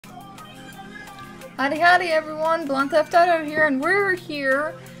Howdy howdy everyone, Blunt Theft Auto here, and we're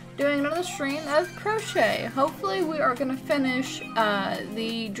here doing another stream of crochet. Hopefully we are going to finish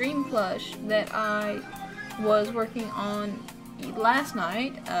the dream plush that I was working on last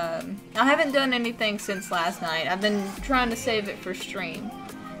night. I haven't done anything since last night. I've been trying to save it for stream.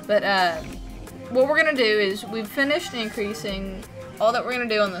 But what we're going to do is we've finished increasing all that we're going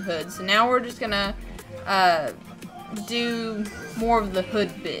to do on the hood. So now we're just going to do more of the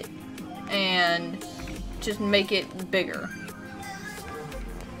hood bit and just make it bigger.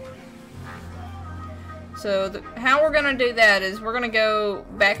 So how we're gonna do that is we're gonna go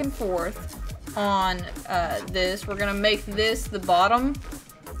back and forth on this. We're gonna make this the bottom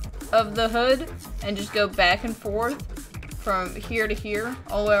of the hood and just go back and forth from here to here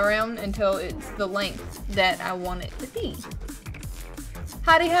all the way around until it's the length that I want it to be.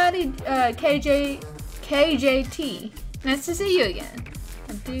 Howdy howdy, KJT. Nice to see you again.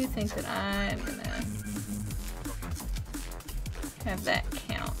 I do think that I'm gonna have that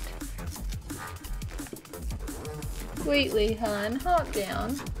count. Sweetly, hun. Hop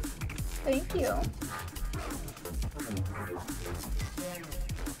down. Thank you.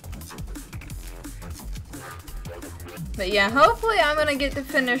 But yeah, hopefully I'm gonna get to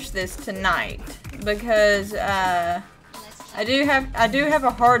finish this tonight because I do have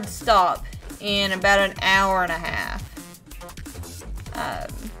a hard stop in about an hour and a half.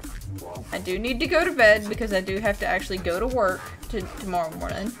 I do need to go to bed because I do have to actually go to work tomorrow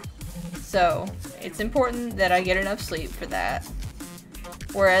morning. So, it's important that I get enough sleep for that.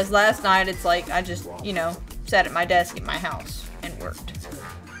 Whereas last night, it's like I just, you know, sat at my desk at my house and worked.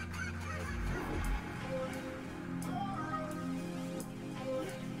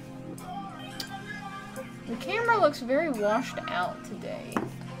 The camera looks very washed out today.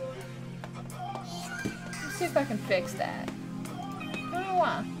 Let's see if I can fix that. I don't know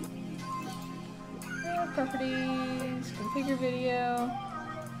why. Properties, configure video.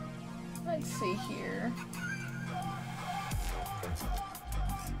 Let's see here.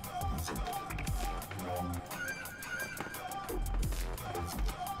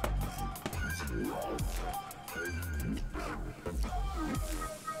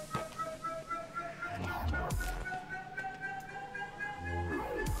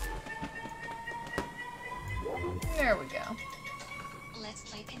 There we go. Let's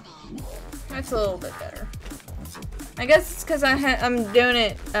play pinball. That's a little bit better. I guess it's because I'm doing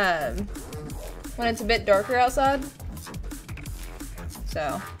it when it's a bit darker outside.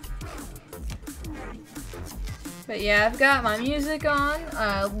 So. But yeah, I've got my music on.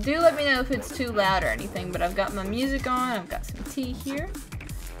 Do let me know if it's too loud or anything, but I've got my music on. I've got some tea here.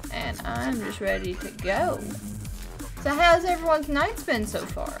 And I'm just ready to go. So how's everyone's night been so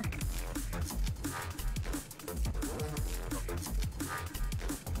far?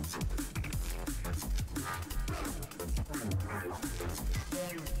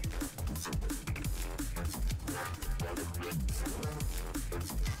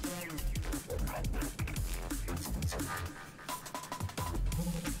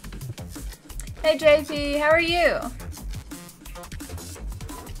 Hey JP, how are you?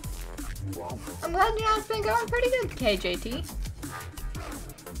 I'm glad you know it's been going pretty good, KJT.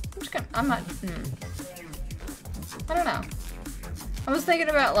 I don't know. I was thinking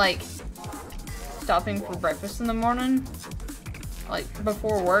about like stopping for breakfast in the morning, like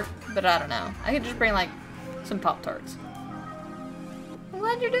before work, but I don't know. I could just bring like some Pop-Tarts. I'm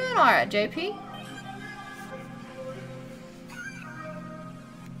glad you're doing alright, JP.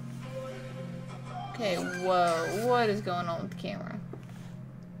 Okay, whoa, what is going on with the camera?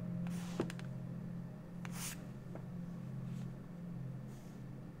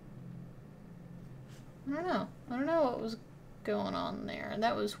 I don't know what was going on there.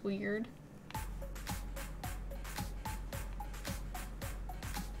 That was weird.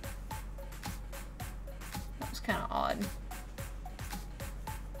 That was kind of odd.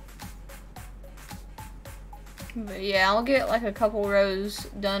 But yeah, I'll get like a couple rows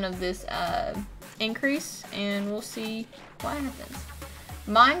done of this increase and we'll see what happens.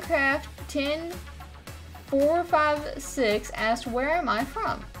 Minecraft 10456 asked, where am I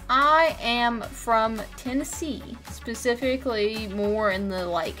from? I am from Tennessee, specifically more in the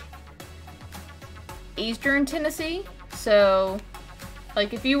like eastern Tennessee. So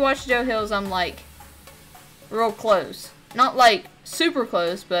like if you watch Joe Hills, I'm like real close. Not like super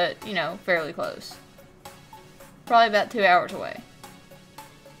close, but you know, fairly close. Probably about 2 hours away.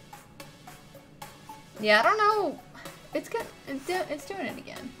 Yeah, I don't know. It's good. It's doing it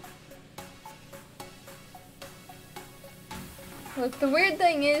again. Look, the weird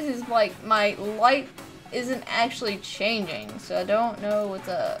thing is like my light isn't actually changing, so I don't know what's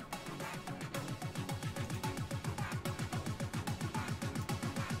up.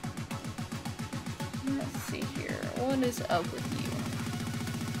 Let's see here. What is up with you?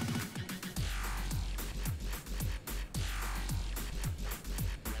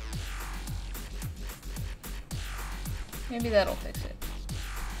 Maybe that'll fix it.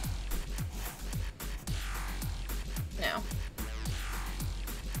 No.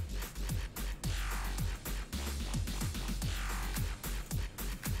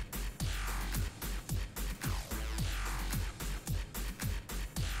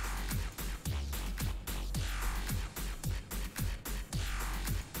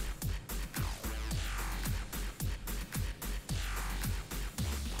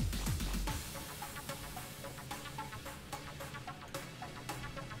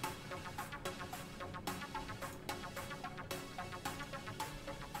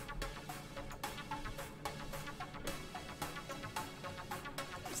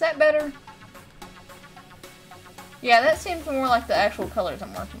 Is that better? Yeah, that seems more like the actual colors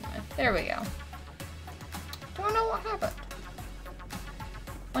I'm working with. There we go. Don't know what happened.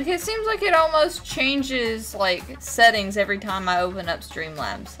 Like, it seems like it almost changes, like, settings every time I open up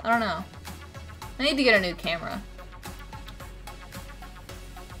Streamlabs. I don't know. I need to get a new camera.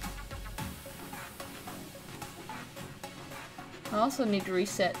 I also need to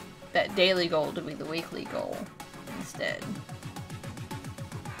reset that daily goal to be the weekly goal instead.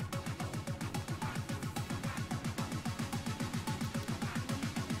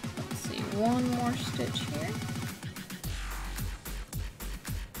 One more stitch here.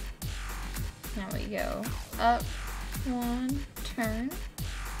 Now we go up, one, turn,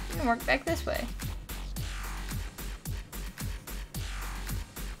 and work back this way.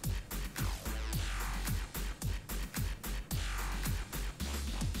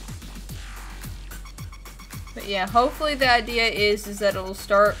 But yeah, hopefully the idea is that it'll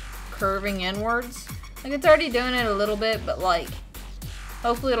start curving inwards. Like, it's already doing it a little bit, but like,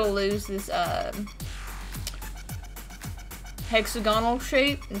 hopefully it'll lose this hexagonal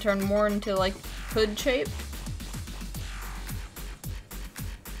shape and turn more into like hood shape.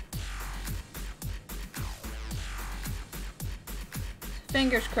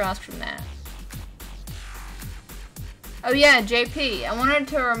 Fingers crossed from that. Oh yeah, JP, I wanted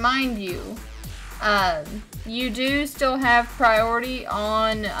to remind you, you do still have priority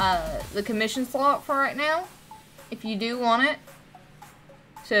on the commission slot for right now, if you do want it.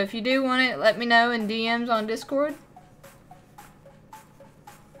 So if you do want it, let me know in DMs on Discord.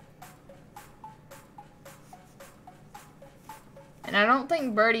 And I don't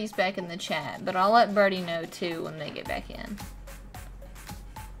think Birdie's back in the chat, but I'll let Birdie know too when they get back in.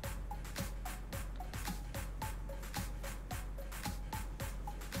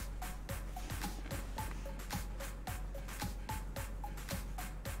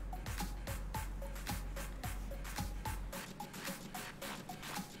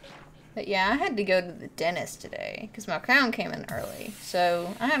 But yeah, I had to go to the dentist today because my crown came in early.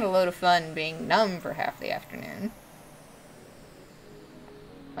 So I had a load of fun being numb for half the afternoon.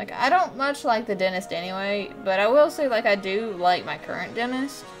 Like, I don't much like the dentist anyway, but I will say, like, I do like my current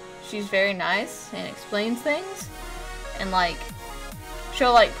dentist. She's very nice and explains things. And, like,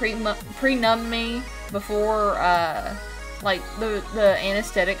 she'll, like, pre-numb me before, like, the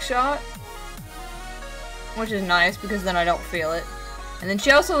anesthetic shot. Which is nice because then I don't feel it. And then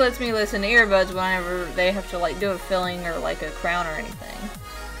she also lets me listen to earbuds whenever they have to, like, do a filling or, like, a crown or anything.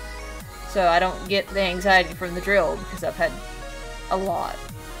 So I don't get the anxiety from the drill because I've had a lot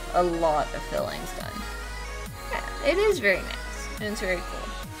of fillings done. Yeah, it is very nice. And it's very cool.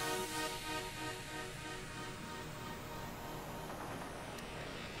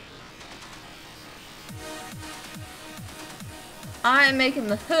 I am making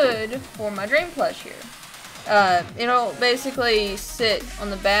the hood for my Dream Plush here. It'll basically sit on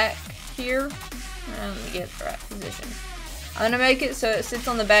the back here. Let me get the right position. I'm gonna make it so it sits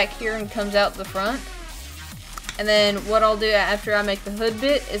on the back here and comes out the front. And then what I'll do after I make the hood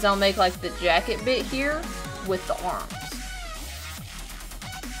bit is I'll make like the jacket bit here with the arms.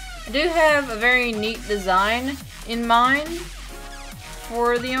 I do have a very neat design in mind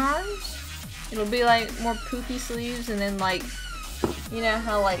for the arms. It'll be like more poofy sleeves and then like, you know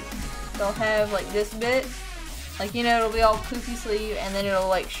how like they'll have like this bit? Like, you know, it'll be all poofy sleeve and then it'll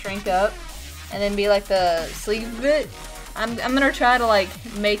like shrink up and then be like the sleeve bit. I'm gonna try to like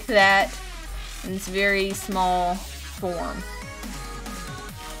make that in this very small form.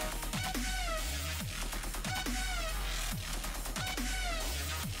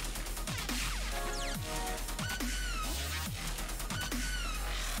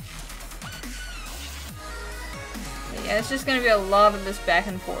 But yeah, it's just gonna be a lot of this back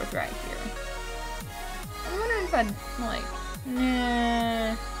and forth right here. I'm wondering if I'd like,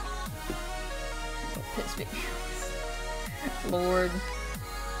 nah. Piss me. Lord.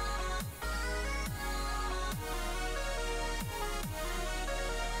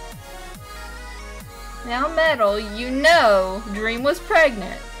 Now, Metal, you know Dream was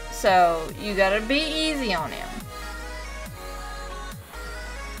pregnant, so you gotta be easy on him.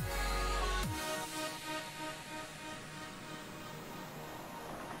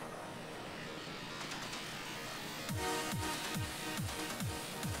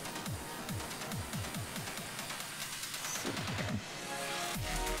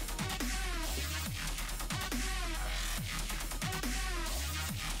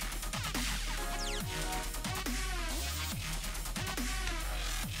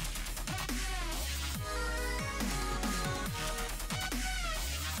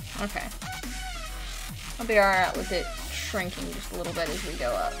 Okay. I'll be alright with it shrinking just a little bit as we go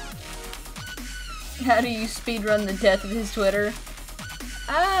up. How do you speedrun the death of his Twitter?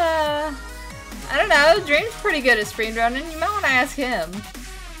 I don't know. Dream's pretty good at speedrunning. You might want to ask him.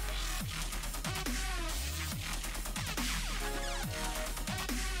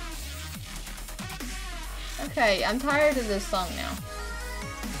 Okay, I'm tired of this song now.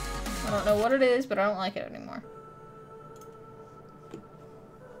 I don't know what it is, but I don't like it anymore.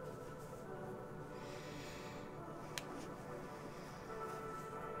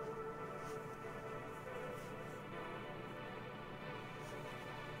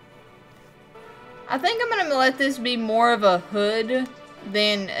 I think I'm gonna let this be more of a hood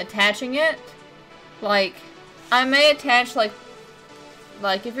than attaching it. Like, I may attach, like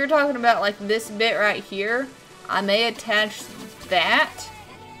if you're talking about, like, this bit right here, I may attach that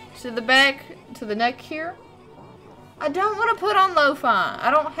to the back, to the neck here. I don't want to put on lo-fi.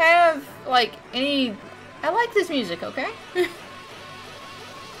 I don't have, like, any... I like this music, okay?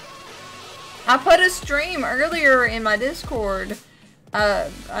 I put a stream earlier in my Discord,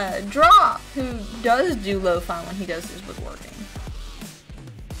 Drop, who does do lo-fi when he does his woodworking.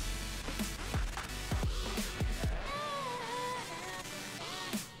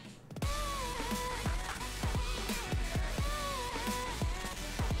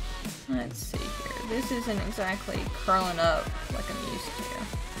 Let's see here. This isn't exactly curling up like I'm used to.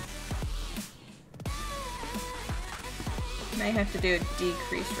 May have to do a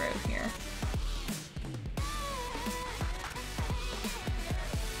decreased row here.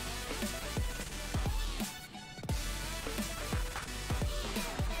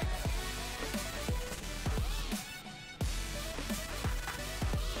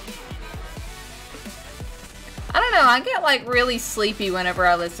 I don't know, I get like really sleepy whenever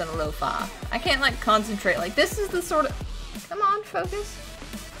I listen to lo-fi. I can't like concentrate. Like, this is the sort of... Come on, focus.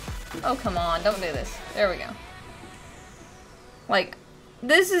 Oh, come on, don't do this. There we go. Like,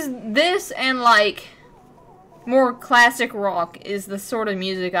 this and like more classic rock is the sort of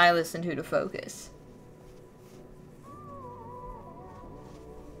music I listen to focus.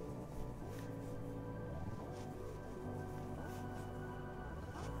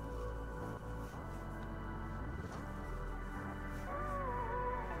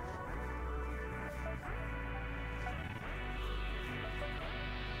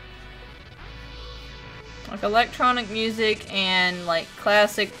 Like, electronic music and, like,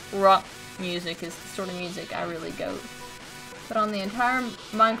 classic rock music is the sort of music I really go. But on the entire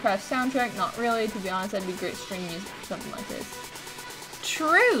Minecraft soundtrack, not really. To be honest, that'd be great stream music or something like this.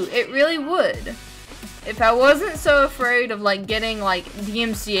 True, it really would. If I wasn't so afraid of, like, getting, like,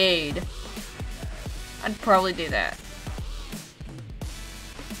 DMCA'd, I'd probably do that.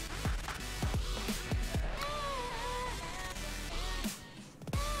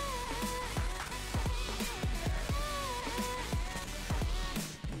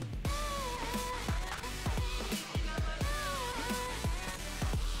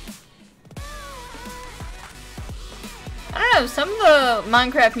 I don't know, some of the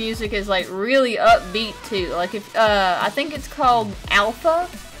Minecraft music is like really upbeat too. Like, if I think it's called Alpha,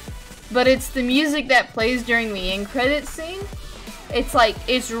 but it's the music that plays during the end credits scene. It's like,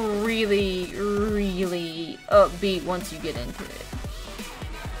 it's really, really upbeat once you get into it.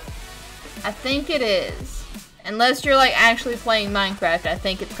 I think it is. Unless you're like actually playing Minecraft, I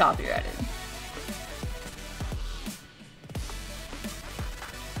think it's copyrighted.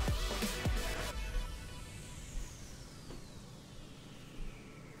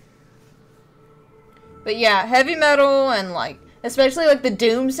 But yeah, heavy metal and like, especially like the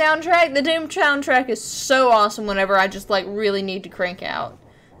Doom soundtrack. The Doom soundtrack is so awesome whenever I just like really need to crank out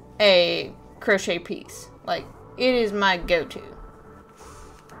a crochet piece. Like, it is my go-to.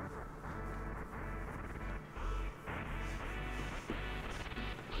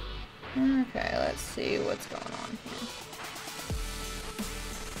 Okay, let's see what's going on here.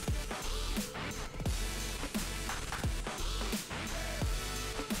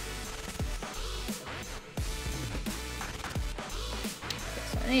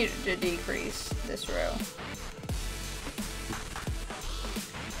 need to decrease this row.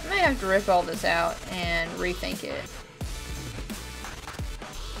 I may have to rip all this out and rethink it.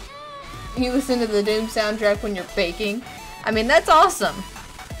 You listen to the Doom soundtrack when you're baking? I mean, that's awesome.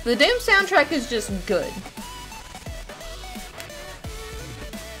 The Doom soundtrack is just good.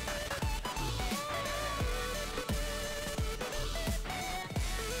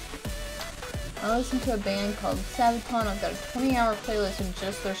 I listen to a band called Sabaton. I've got a 20-hour playlist of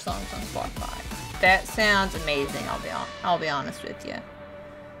just their songs on Spotify. That sounds amazing, I'll be honest with you.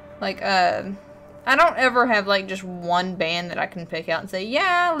 Like, I don't ever have, like, just one band that I can pick out and say,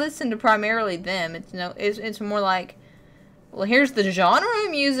 yeah, I listen to primarily them. It's more like, well, here's the genre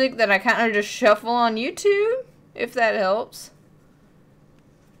of music that I kind of just shuffle on YouTube, if that helps.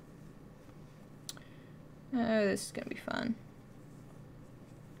 Oh, this is gonna be fun.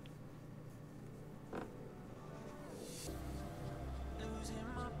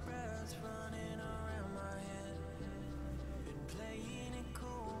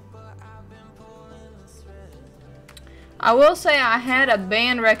 I will say I had a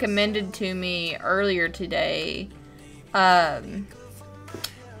band recommended to me earlier today.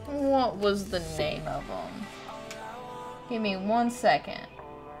 What was the name of them? Give me 1 second,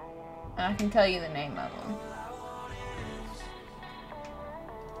 and I can tell you the name of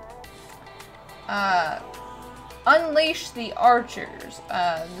them. Unleash the Archers.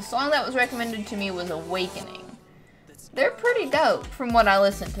 The song that was recommended to me was Awakening. They're pretty dope from what I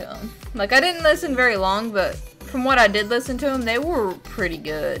listened to them. Like, I didn't listen very long, but from what I did listen to them, they were pretty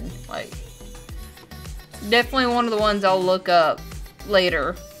good. Like, definitely one of the ones I'll look up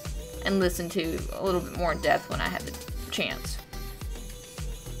later and listen to a little bit more in depth when I have the chance.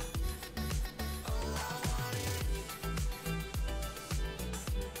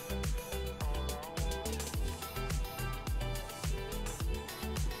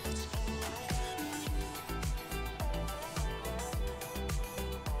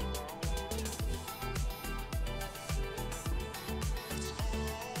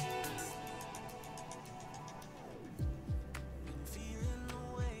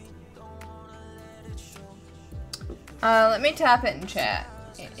 Let me tap it in chat.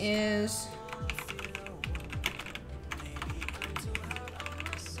 It is...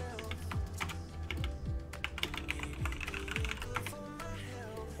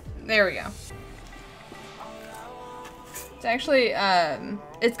 There we go. It's actually,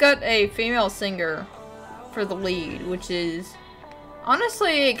 it's got a female singer for the lead, which is...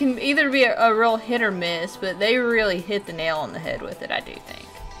 Honestly, it can either be a real hit or miss, but they really hit the nail on the head with it, I do think.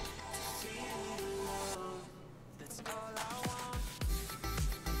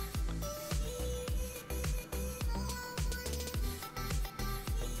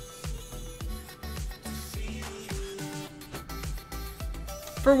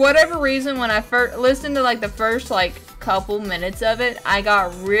 For whatever reason, when I first listened to, like, the first, like, couple minutes of it, I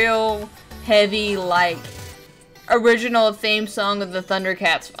got real heavy, like, original theme song of the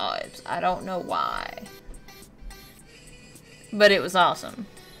Thundercats vibes. I don't know why. But it was awesome.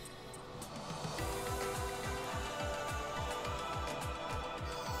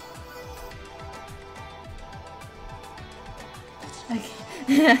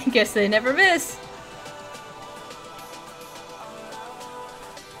 I guess they never miss.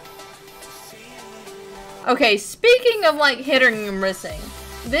 Okay, speaking of, like, hitting and missing,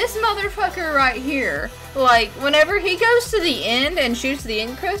 this motherfucker right here, like, whenever he goes to the end and shoots the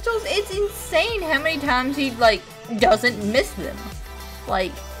end crystals, it's insane how many times he, like, doesn't miss them.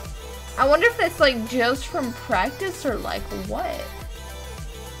 Like, I wonder if that's, like, just from practice or, like, what?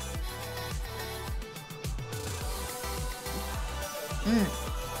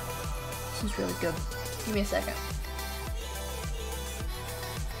 This is really good. Give me a second.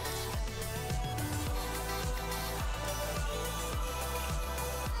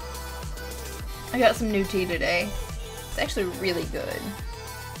 I got some new tea today. It's actually really good.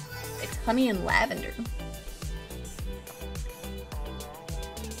 It's honey and lavender.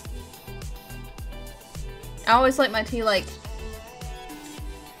 I always like my tea, like,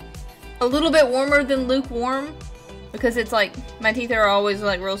 a little bit warmer than lukewarm, because it's like, my teeth are always,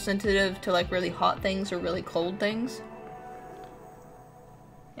 like, real sensitive to, like, really hot things or really cold things.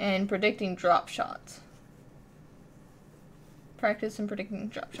 And predicting drop shots. Practice and predicting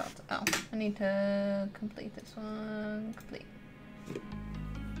drop shots. Oh, I need to complete this one. Complete.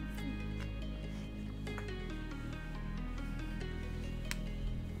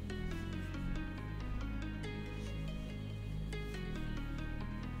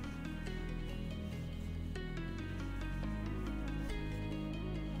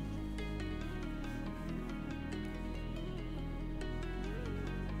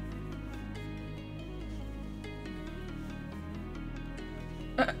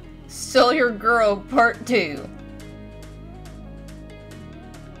 Still Your Girl Part 2.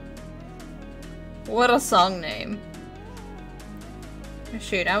 What a song name.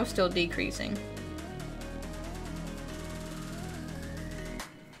 Shoot, I was still decreasing.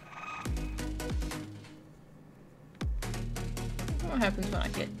 What happens when I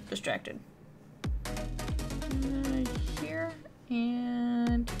get distracted? Here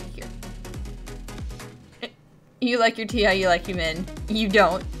and here. You like your tea how you like your men. You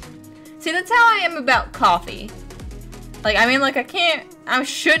don't. See, that's how I am about coffee. Like, I mean, like, I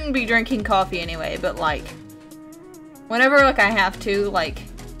shouldn't be drinking coffee anyway, but, like, whenever, like, I have to, like,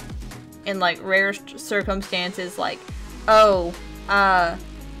 in, like, rare circumstances, like, oh,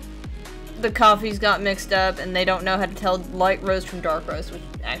 the coffee's got mixed up and they don't know how to tell light roast from dark roast, which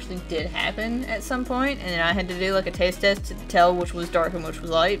actually did happen at some point, and I had to do, like, a taste test to tell which was dark and which was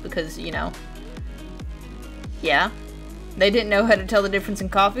light, because, you know, yeah, they didn't know how to tell the difference in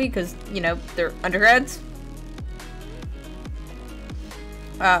coffee, because, you know, they're undergrads.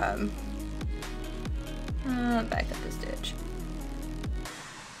 Back up the stitch.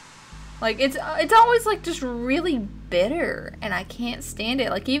 Like, it's always, like, just really bitter, and I can't stand it.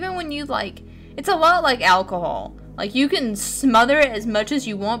 Like, even when you, like, it's a lot like alcohol. Like, you can smother it as much as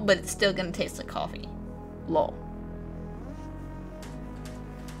you want, but it's still gonna taste like coffee. Lol.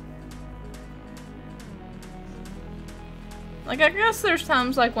 Like, I guess there's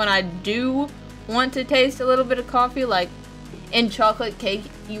times, like, when I do want to taste a little bit of coffee, like, in chocolate cake,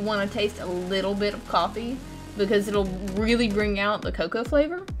 you want to taste a little bit of coffee because it'll really bring out the cocoa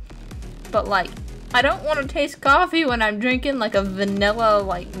flavor. But, like, I don't want to taste coffee when I'm drinking, like, a vanilla,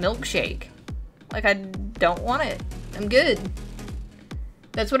 like, milkshake. Like, I don't want it. I'm good.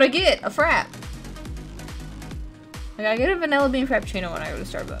 That's what I get, a frap. Like, I get a vanilla bean frappuccino when I go to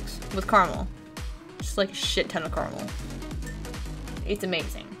Starbucks with caramel. Just, like, a shit ton of caramel. It's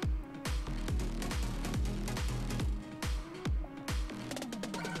amazing.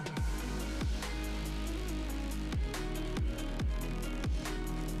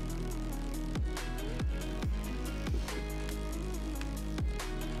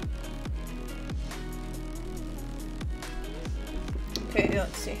 Okay,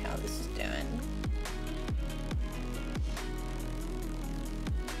 let's see how this is doing.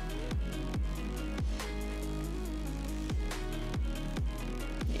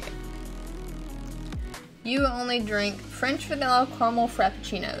 Yeah. You only drink French vanilla caramel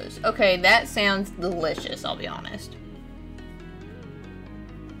frappuccinos. Okay, that sounds delicious, I'll be honest.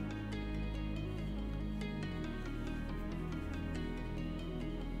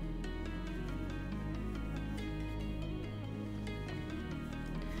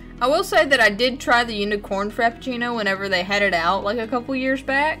 I will say that I did try the unicorn frappuccino whenever they had it out, like, a couple years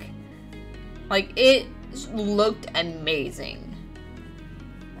back. Like, it looked amazing.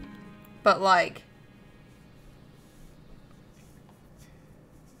 But, like,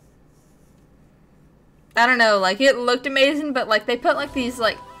 I don't know, like, it looked amazing, but, like, they put, like, these,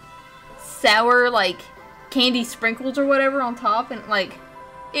 like, sour, like, candy sprinkles or whatever on top, and, like,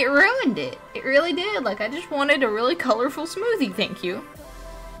 it ruined it. It really did. Like, I just wanted a really colorful smoothie, thank you.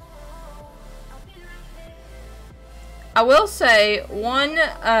 I will say, one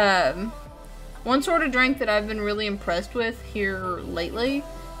sort of drink that I've been really impressed with here lately,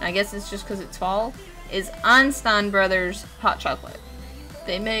 and I guess it's just because it's fall, is Einstein Brothers hot chocolate.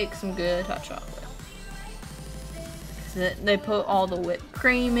 They make some good hot chocolate. They put all the whipped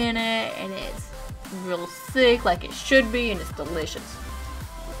cream in it, and it's real thick like it should be, and it's delicious.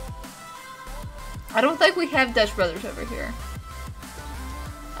 I don't think we have Dutch Brothers over here.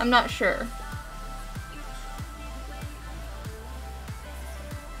 I'm not sure.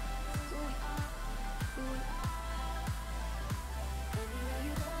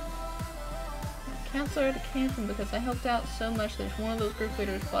 Counselor at a camping because I helped out so much that one of those group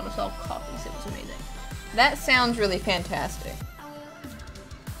leaders bought us all coffees. It was amazing. That sounds really fantastic.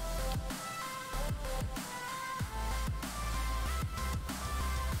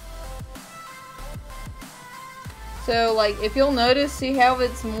 So, like, if you'll notice, see how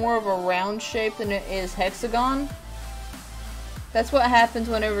it's more of a round shape than it is hexagon? That's what happens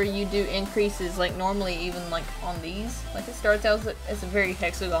whenever you do increases, like, normally even, like, on these. Like, it starts out as a very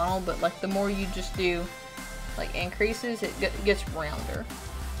hexagonal, but, like, the more you just do, like, increases, it gets rounder.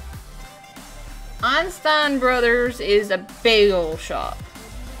 Einstein Brothers is a bagel shop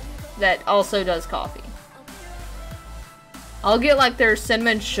that also does coffee. I'll get, like, their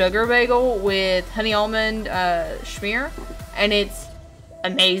cinnamon sugar bagel with honey almond schmear, and it's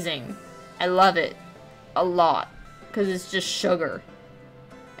amazing. I love it a lot. Because it's just sugar.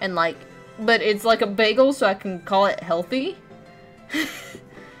 And, like, but it's like a bagel, so I can call it healthy.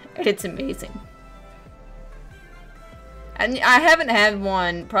 And it's amazing. And I haven't had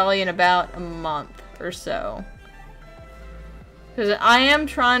one probably in about a month or so. Because I am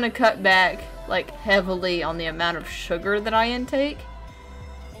trying to cut back, like, heavily on the amount of sugar that I intake.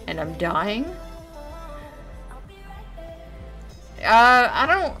 And I'm dying. I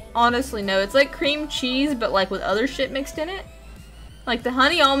don't honestly know. It's like cream cheese, but like with other shit mixed in it. Like the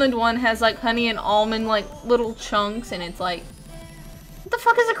honey almond one has like honey and almond like little chunks, and it's like, what the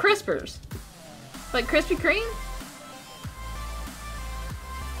fuck is a Crispers? Like Krispy Kreme?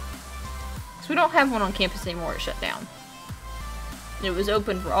 So we don't have one on campus anymore. It shut down. It was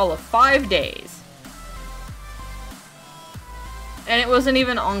open for all of 5 days. And it wasn't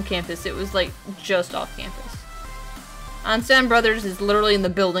even on campus. It was like just off campus. Einstein Brothers is literally in the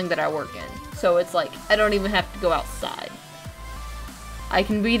building that I work in. So it's like, I don't even have to go outside. I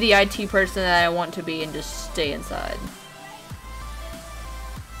can be the IT person that I want to be and just stay inside.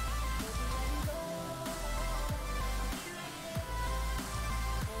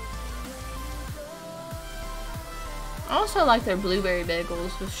 I also like their blueberry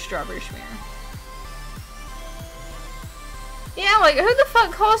bagels with strawberry schmear. Yeah, like, who the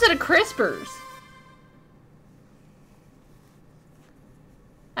fuck calls it a Crispers?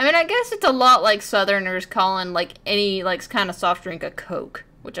 I mean, I guess it's a lot like Southerners calling, like, any, like, kind of soft drink a Coke,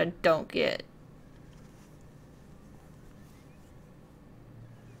 which I don't get.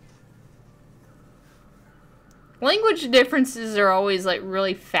 Language differences are always, like,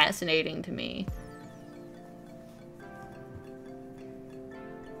 really fascinating to me.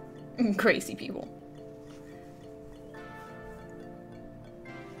 Crazy people.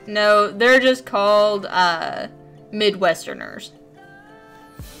 No, they're just called, Midwesterners.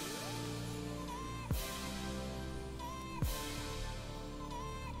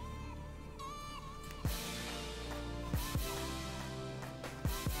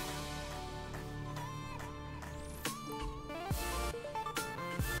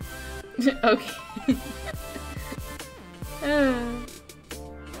 Okay.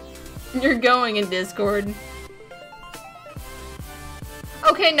 You're going in Discord.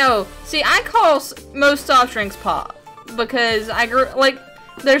 Okay, no. See, I call most soft drinks pop. Because I grew, like,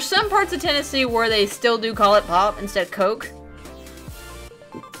 there's some parts of Tennessee where they still do call it pop instead of Coke.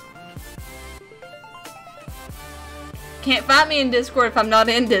 Can't find me in Discord if I'm not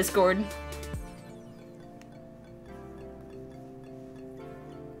in Discord.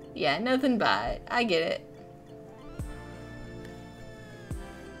 Yeah, nothing by it. I get it.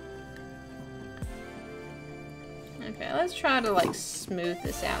 Okay, let's try to like smooth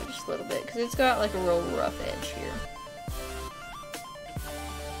this out just a little bit because it's got like a real rough edge here.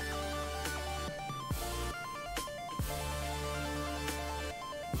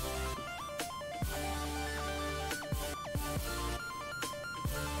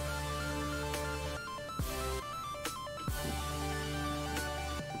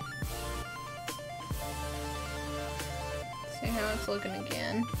 See how it's looking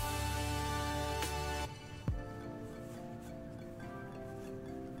again.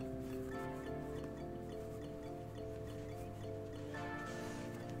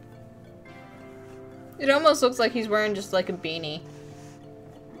 It almost looks like he's wearing just like a beanie.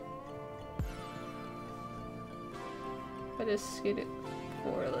 I just scoot it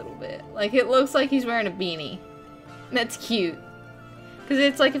forward a little bit. Like it looks like he's wearing a beanie. That's cute. Because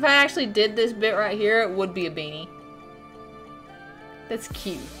it's like if I actually did this bit right here, it would be a beanie. That's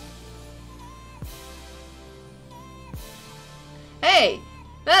cute. Hey!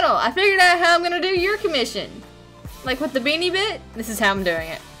 Metal, I figured out how I'm gonna do your commission. Like with the beanie bit, this is how I'm doing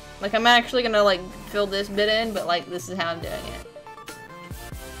it. Like I'm actually gonna like fill this bit in, but like this is how I'm doing it.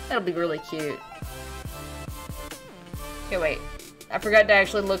 That'll be really cute. Okay, wait. I forgot to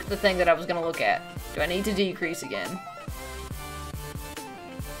actually look at the thing that I was gonna look at. Do I need to decrease again?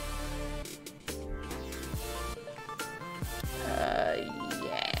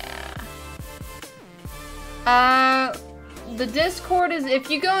 Yeah. The Discord is, if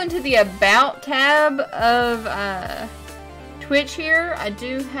you go into the About tab of, Twitch here, I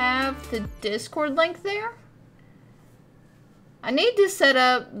do have the Discord link there. I need to set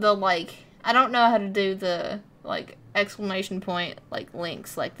up the, like, I don't know how to do the, like, exclamation point, like,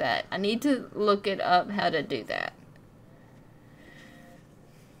 links like that. I need to look it up how to do that.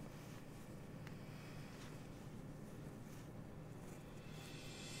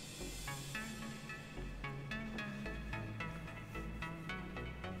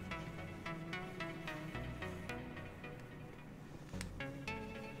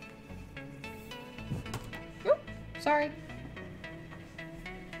 Sorry.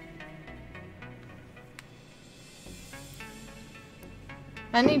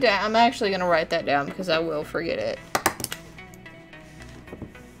 I'm actually gonna write that down because I will forget it.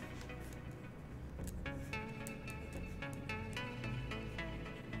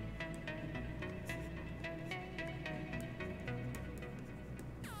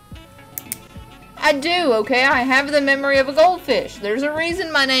 I do, okay? I have the memory of a goldfish. There's a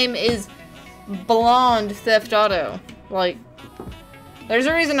reason my name is Blonde Theft Auto. Like, there's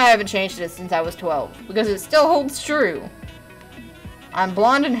a reason I haven't changed it since I was 12. Because it still holds true. I'm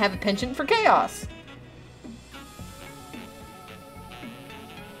blonde and have a penchant for chaos.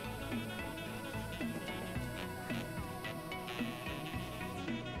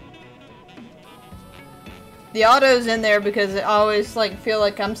 The auto's in there because I always like feel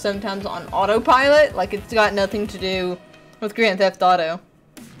like I'm sometimes on autopilot. Like it's got nothing to do with Grand Theft Auto.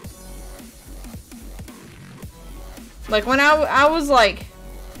 Like when I was like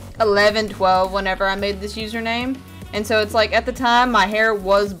 11, 12 whenever I made this username. And so it's like at the time my hair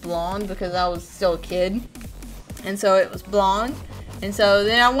was blonde because I was still a kid. And so it was blonde. And so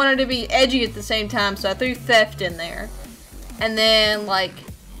then I wanted to be edgy at the same time, so I threw theft in there. And then like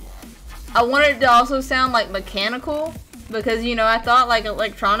I wanted it to also sound like mechanical because, you know, I thought like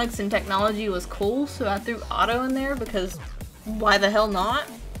electronics and technology was cool, so I threw auto in there because why the hell not?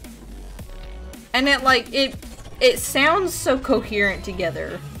 And it like it sounds so coherent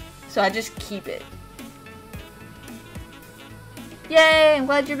together, so I just keep it. Yay, I'm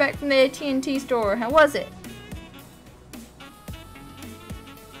glad you're back from the AT&T store. How was it?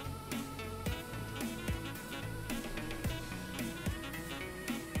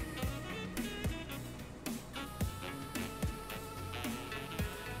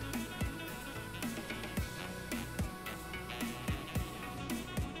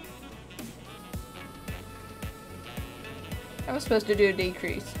 I was supposed to do a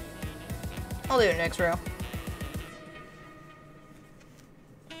decrease. I'll do it next row.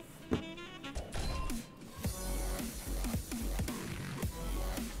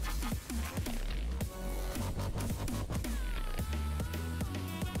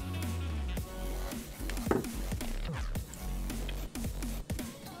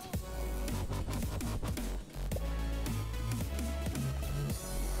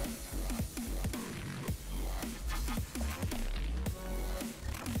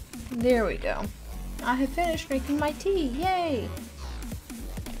 There we go. I have finished drinking my tea. Yay!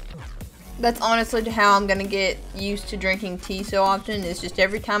 That's honestly how I'm gonna get used to drinking tea so often. Is just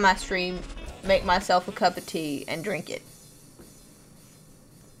every time I stream, make myself a cup of tea and drink it.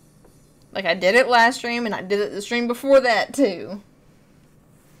 Like I did it last stream and I did it the stream before that too.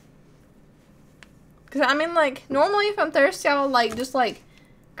 Cause I mean like, normally if I'm thirsty I'll like just like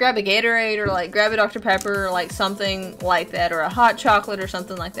grab a Gatorade or like grab a Dr. Pepper or like something like that, or a hot chocolate or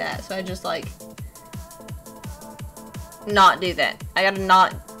something like that. So I just like not do that. I gotta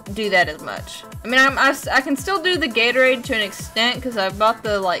not do that as much. I mean I can still do the Gatorade to an extent because I bought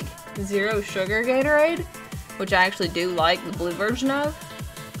the like zero sugar Gatorade, which I actually do like the blue version of.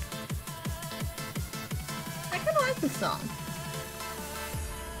 I kinda like this song.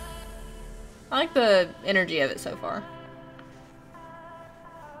 I like the energy of it so far.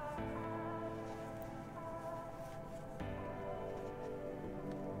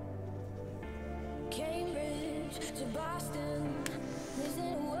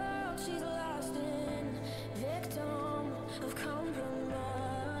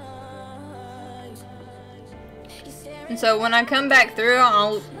 And so when I come back through,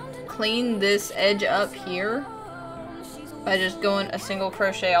 I'll clean this edge up here by just going a single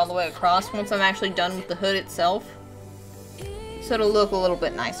crochet all the way across once I'm actually done with the hood itself. So it'll look a little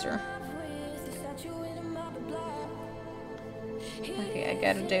bit nicer. Okay, I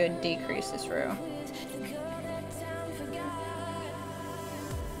gotta do a decrease this row.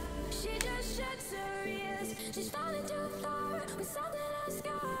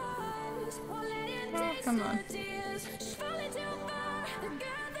 Oh, come on.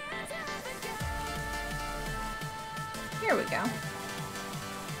 Here we go.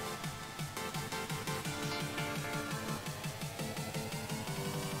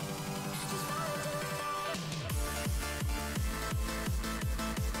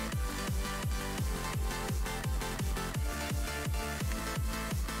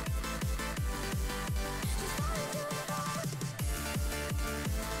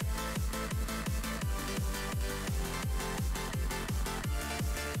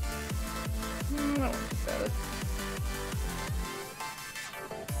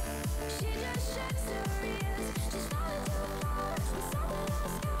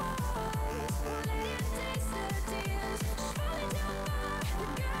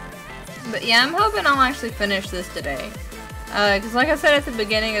 But yeah, I'm hoping I'll actually finish this today. Because like I said at the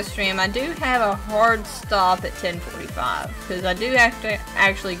beginning of stream, I do have a hard stop at 10:45. Because I do have to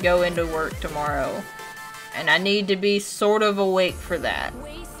actually go into work tomorrow. And I need to be sort of awake for that.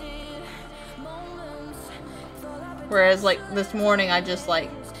 Whereas like this morning I just like...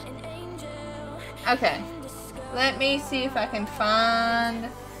 Okay. Let me see if I can find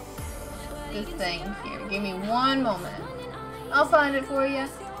the thing here. Give me one moment. I'll find it for you.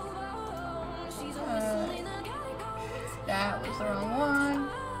 That was the wrong one.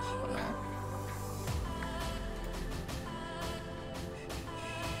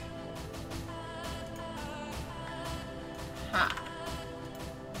 Ha.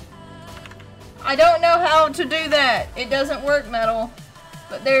 I don't know how to do that. It doesn't work, Metal.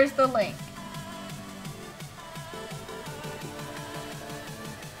 But there's the link.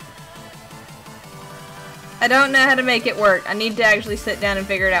 I don't know how to make it work. I need to actually sit down and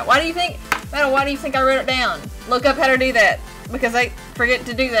figure it out. Why do you think, Metal, why do you think I wrote it down? Look up how to do that. Because I forget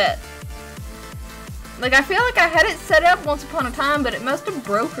to do that. Like, I feel like I had it set up once upon a time, but it must have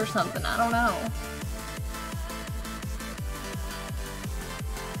broke or something. I don't know.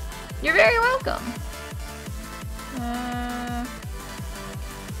 You're very welcome.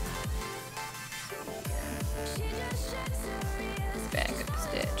 Back up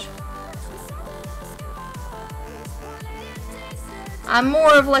stitch. I'm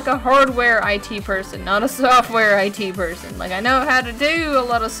more of like a hardware IT person, not a software IT person. Like, I know how to do a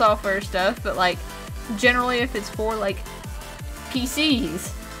lot of software stuff, but like, generally if it's for like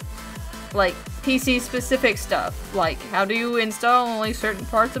PCs, like PC specific stuff, like how do you install only certain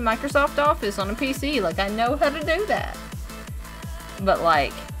parts of Microsoft Office on a PC, like I know how to do that. But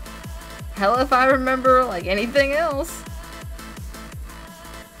like, hell if I remember like anything else.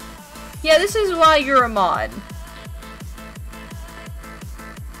 Yeah, this is why you're a mod.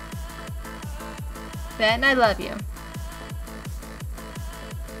 Ben, I love you.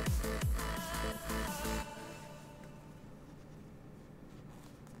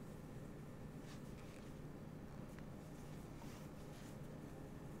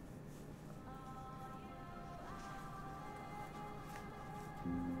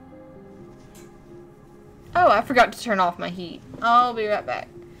 Oh, I forgot to turn off my heat. I'll be right back.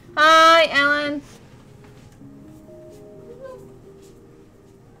 Hi, Ellen.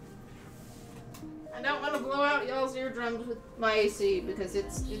 I don't want to blow out y'all's eardrums with my AC because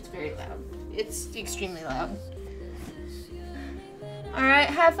it's very loud. It's extremely loud. Alright,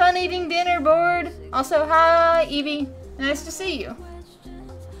 have fun eating dinner, Board. Also, hi, Evie. Nice to see you.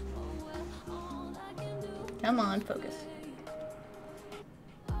 Come on, focus.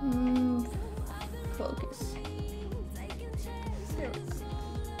 Focus. There we go.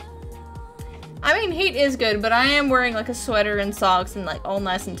 I mean, heat is good, but I am wearing like a sweater and socks and like all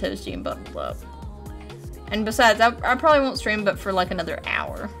nice and toasty and bundled up. And besides, I probably won't stream but for like another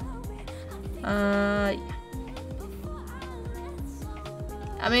hour. Yeah.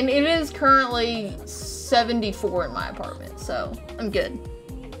 I mean, it is currently 74 in my apartment, so I'm good.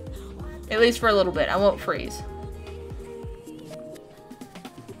 At least for a little bit. I won't freeze.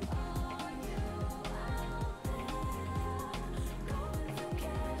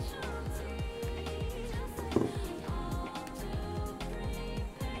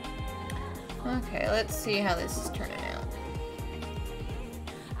 Okay, let's see how this is turning out.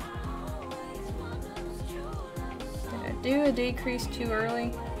 Did I do a decrease too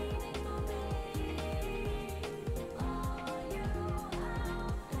early?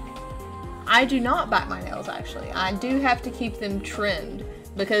 I do not bite my nails, actually. I do have to keep them trimmed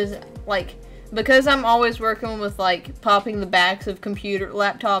because, because I'm always working with, like, popping the backs of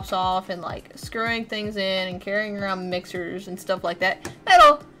laptops off and, like, screwing things in and carrying around mixers and stuff like that.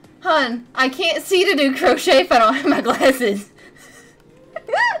 Hun, I can't see to do crochet if I don't have my glasses.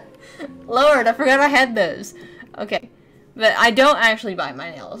 Lord, I forgot I had those. Okay. But I don't actually bite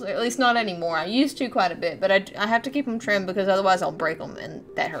my nails. Or at least not anymore. I used to quite a bit. But I have to keep them trimmed because otherwise I'll break them. And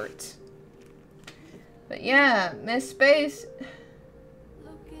that hurts. But yeah, Miss Space.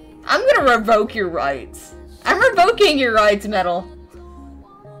 I'm gonna revoke your rights. I'm revoking your rights, Metal.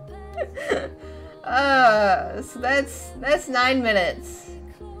 So that's 9 minutes.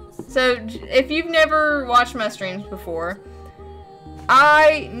 So, if you've never watched my streams before,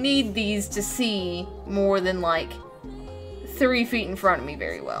 I need these to see more than, like, 3 feet in front of me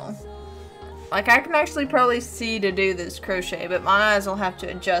very well. Like, I can actually probably see to do this crochet, but my eyes will have to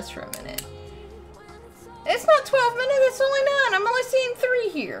adjust for a minute. It's not 12 minutes, it's only 9. I'm only seeing 3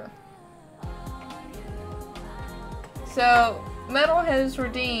 here. So, Metal has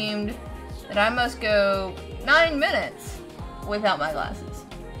redeemed that I must go 9 minutes without my glasses.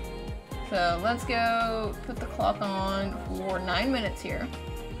 So let's go put the clock on for 9 minutes here.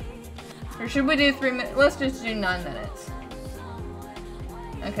 Or should we do 3 minutes? Let's just do 9 minutes.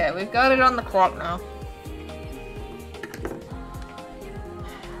 Okay, we've got it on the clock now.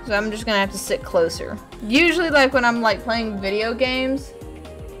 So I'm just gonna have to sit closer. Usually, like when I'm like playing video games,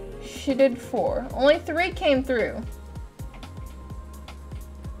 she did 4. Only 3 came through.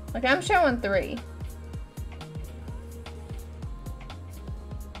 Like I'm showing 3.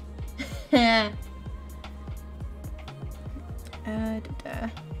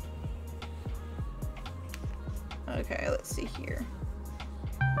 Okay, let's see here.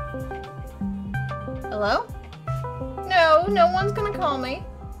 Hello? No, no one's gonna call me.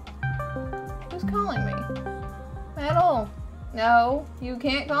 Who's calling me? At all. No, you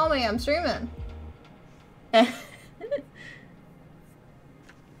can't call me. I'm streaming.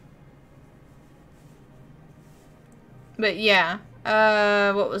 But yeah.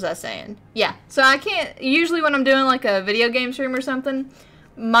 What was I saying? Yeah, so I can't, usually when I'm doing like a video game stream or something,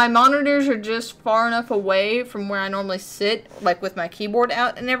 my monitors are just far enough away from where I normally sit, like with my keyboard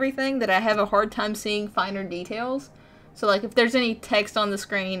out and everything, that I have a hard time seeing finer details. So like if there's any text on the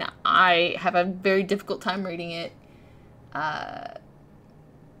screen, I have a very difficult time reading it. But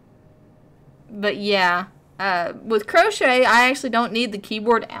yeah. With crochet, I actually don't need the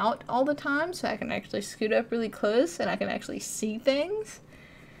keyboard out all the time, so I can actually scoot up really close and I can actually see things.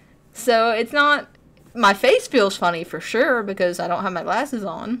 So it's not, my face feels funny for sure because I don't have my glasses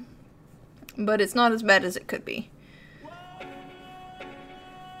on, but it's not as bad as it could be.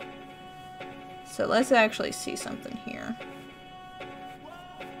 So let's actually see something here.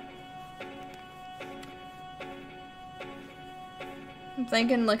 I'm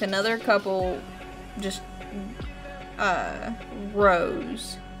thinking like another couple just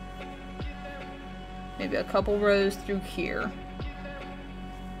rows. Maybe a couple rows through here.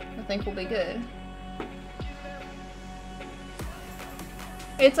 I think we'll be good.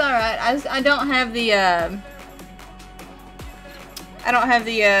 It's alright. I don't have the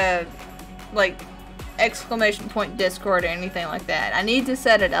like exclamation point Discord or anything like that. I need to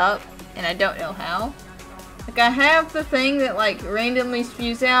set it up and I don't know how. Like I have the thing that like randomly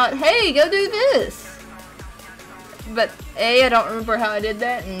spews out, hey, go do this. But A, I don't remember how I did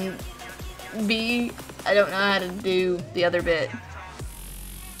that, and B, I don't know how to do the other bit.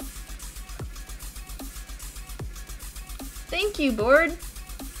 Thank you, board.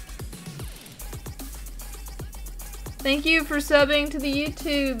 Thank you for subbing to the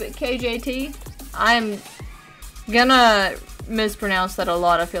YouTube, KJT. I'm gonna mispronounce that a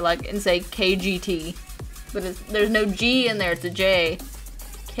lot, I feel like, and say KGT. But there's no G in there, it's a J.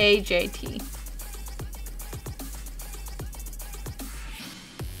 KJT.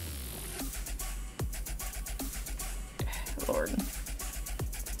 Lord.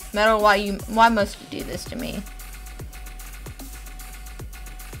 Metal, why must you do this to me?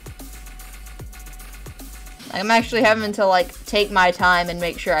 I'm actually having to like take my time and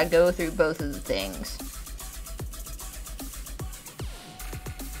make sure I go through both of the things.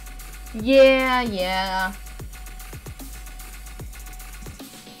 Yeah.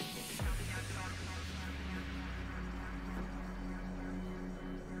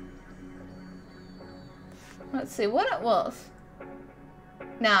 Let's see what it was.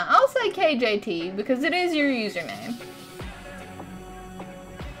 Now, I'll say KJT because it is your username.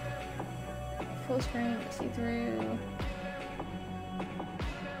 Full screen, see through.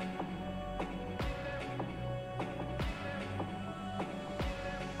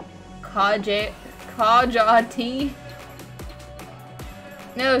 KJT.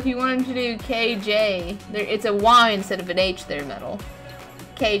 No, if you wanted to do KJ, it's a Y instead of an H there, Metal.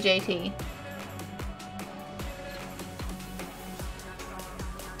 KJT.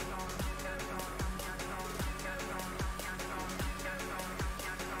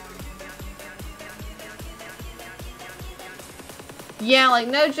 Yeah, like,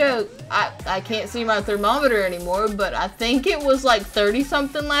 no joke, I can't see my thermometer anymore, but I think it was like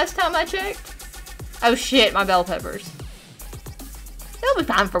 30-something last time I checked. Oh shit, my bell peppers. They'll be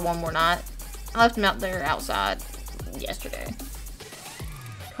fine for one more night. I left them out there outside yesterday.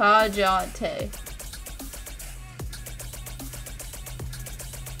 Kajate.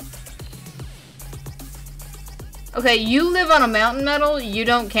 Okay, you live on a mountain, Metal, you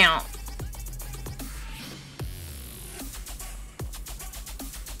don't count.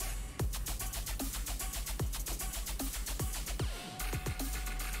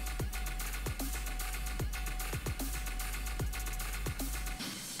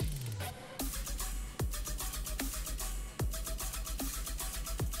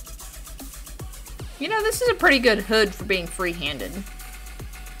 You know, this is a pretty good hood for being free-handed.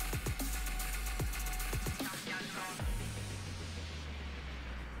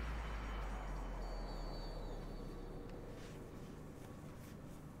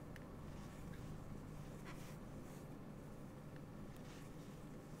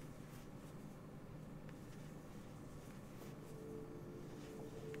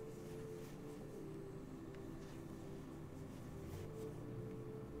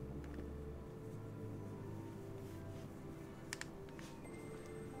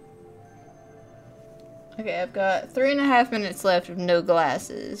 Okay, I've got 3.5 minutes left with no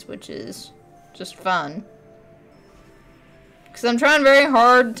glasses, which is just fun. Because I'm trying very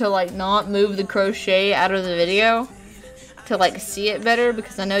hard to, like, not move the crochet out of the video. To, like, see it better,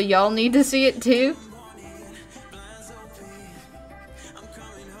 because I know y'all need to see it, too.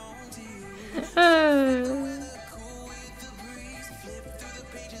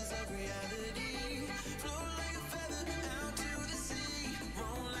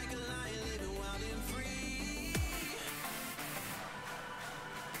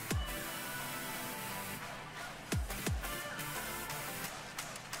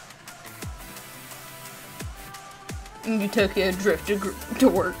 Utopia drift to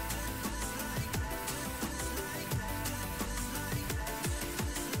work.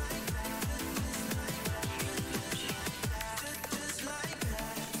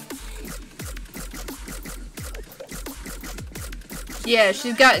 Yeah,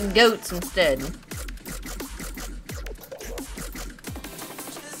 she's got goats instead.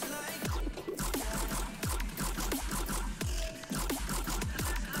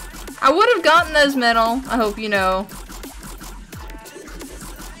 I would have gotten those medal, I hope you know.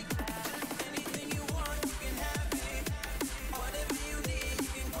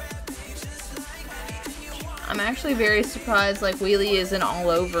 I'm actually very surprised, like, Wheelie isn't all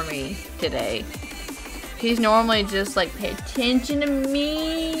over me today. He's normally just like, pay attention to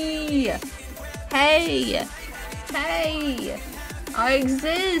me! Hey! Hey! I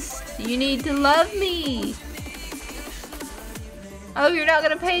exist! You need to love me! Oh, you're not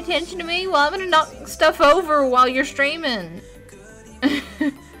gonna pay attention to me? Well, I'm gonna knock stuff over while you're streaming.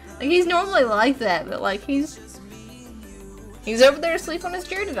 Like, he's normally like that, but like, he's over there asleep on his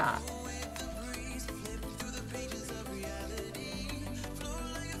chair tonight.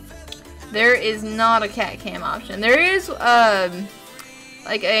 There is not a cat cam option. There is,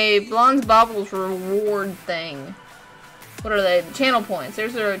 like a Blonde's Baubles reward thing. What are they? Channel points.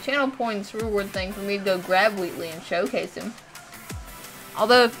 There's a channel points reward thing for me to go grab Wheatley and showcase him.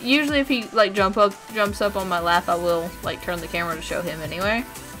 Although, usually if he, like, jumps up on my lap, I will, like, turn the camera to show him anyway.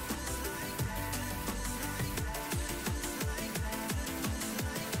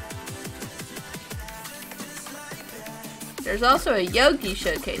 There's also a Yogi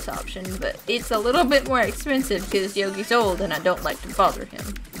showcase option, but it's a little bit more expensive because Yogi's old and I don't like to bother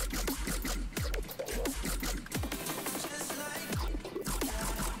him.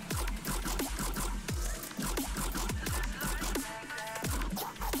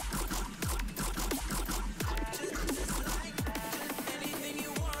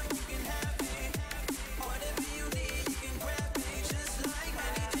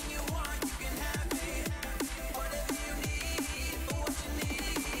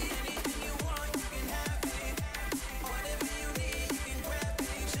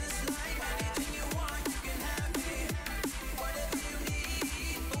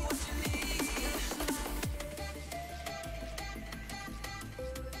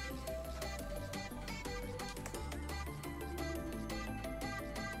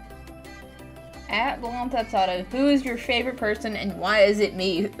 At Blonde Tapsado, who is your favorite person and why is it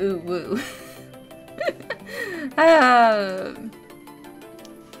me? Ooh woo. I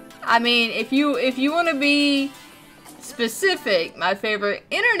mean, if you want to be specific, my favorite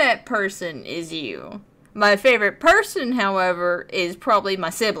internet person is you. My favorite person, however, is probably my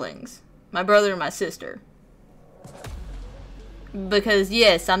siblings. My brother and my sister. Because,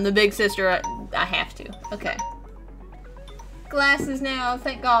 yes, I'm the big sister. I have to. Okay. Glasses now,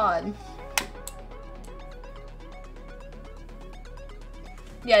 thank God.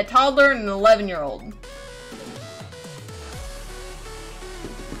 Yeah, toddler and an 11-year-old.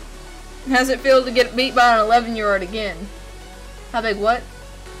 How's it feel to get beat by an 11-year-old again? How big what?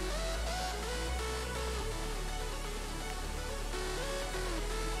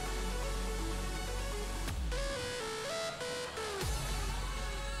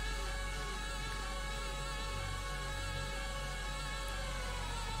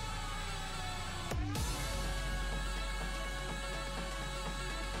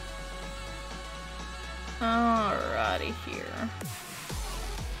 Alrighty here.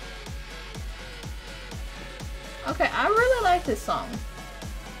 Okay, I really like this song.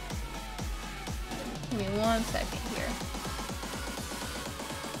 Give me 1 second here.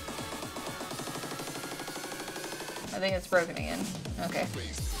 I think it's broken again. Okay.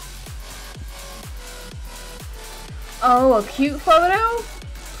 Oh, a cute photo?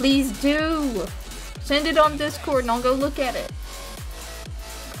 Please do! Send it on Discord and I'll go look at it.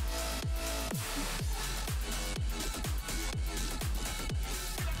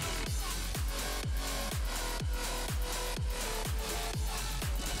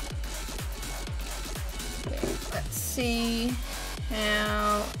 see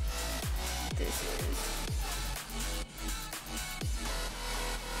how this is.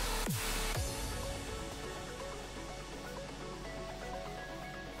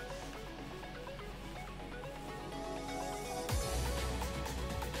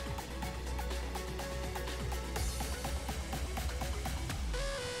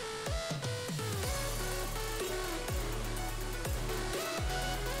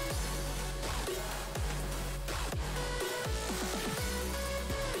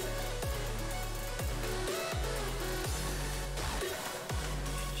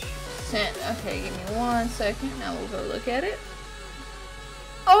 Okay, give me 1 second. Now we'll go look at it.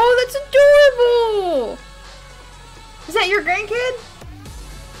 Oh, that's adorable! Is that your grandkid?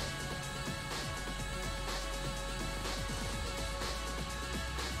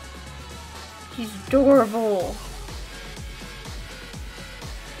 He's adorable.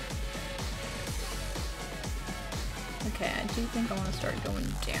 Okay, I do think I want to start going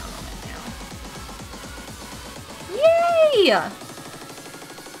down on it now. Yay!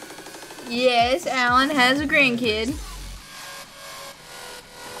 Yes, Alan has a grandkid.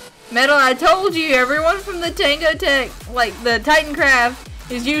 Metal, I told you, everyone from the Tango Tech, like the Titan Craft,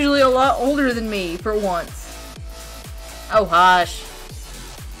 is usually a lot older than me for once. Oh, hush.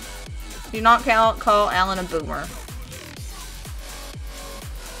 Do not call Alan a boomer.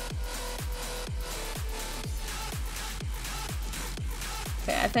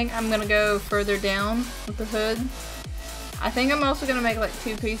 Okay, I think I'm gonna go further down with the hood. I think I'm also gonna make like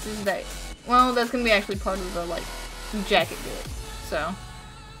 2 pieces that, well, that's gonna be actually part of the like jacket bit. So,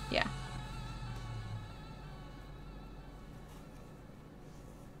 yeah.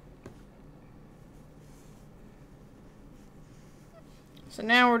 So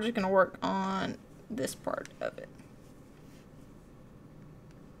now we're just gonna work on this part of it.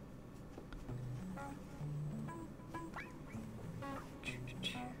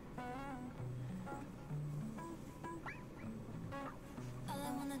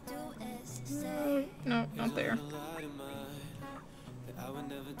 No, not there.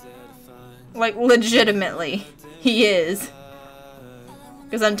 Like, legitimately, he is.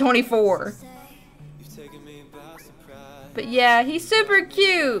 Because I'm 24. But yeah, he's super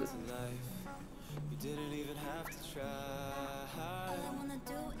cute.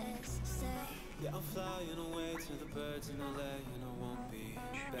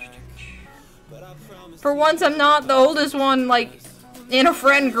 For once, I'm not the oldest one, like, in a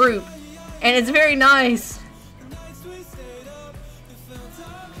friend group. And it's very nice.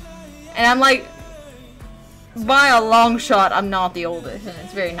 And I'm like, by a long shot, I'm not the oldest, and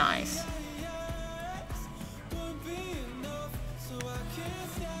it's very nice.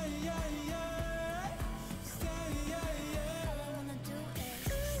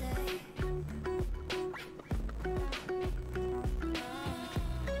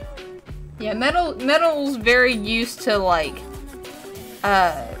 Yeah, Metal's very used to, like,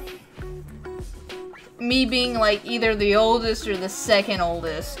 me being like either the oldest or the second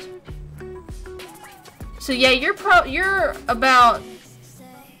oldest. So yeah, you're about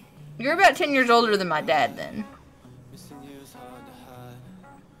 10 years older than my dad then.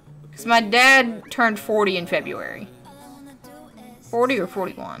 Cause my dad turned 40 in February. 40 or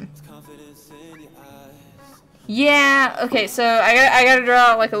 41. Yeah, okay, so I gotta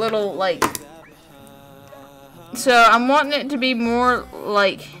draw like a little like, so I'm wanting it to be more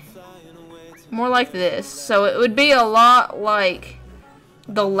like this. So it would be a lot like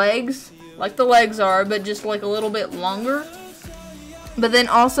the legs are, but just like a little bit longer. But then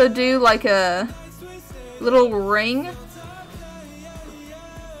also do like a little ring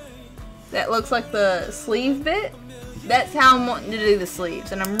that looks like the sleeve bit. That's how I'm wanting to do the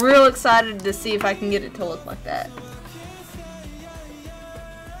sleeves, and I'm real excited to see if I can get it to look like that.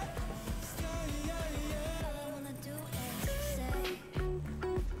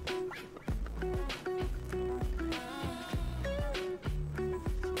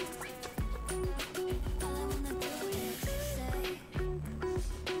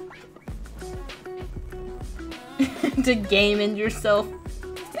 To game in yourself.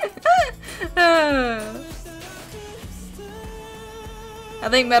 I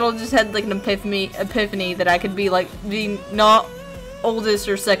think Metal just had like an epiphany that I could be like the not oldest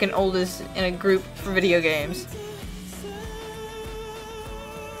or second oldest in a group for video games.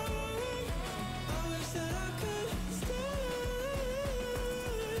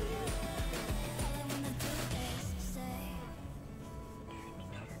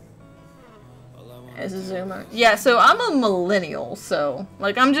 As a zoomer. Yeah, so I'm a millennial, so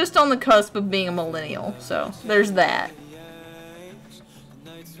like I'm just on the cusp of being a millennial, so there's that.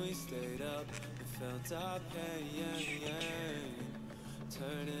 nights we stayed up and felt our pain.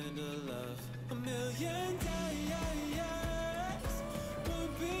 Turn into love. A million days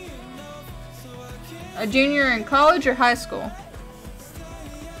would be enough, so I can't. A junior in college or high school?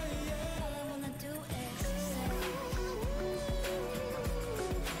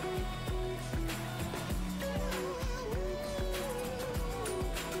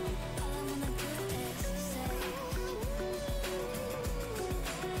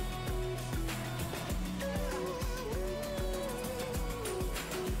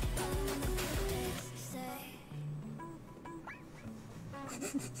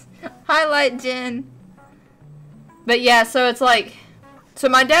 Highlight Jen. But yeah, so it's like, so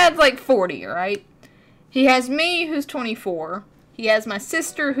my dad's like 40, right? He has me, who's 24. He has my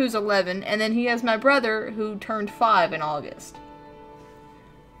sister, who's 11, and then he has my brother, who turned 5 in August.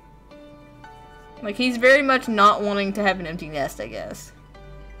 Like, he's very much not wanting to have an empty nest, I guess.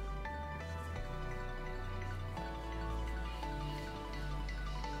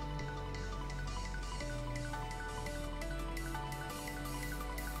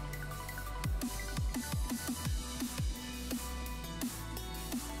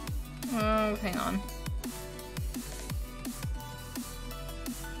 Oh, hang on.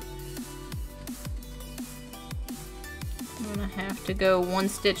 I'm gonna have to go one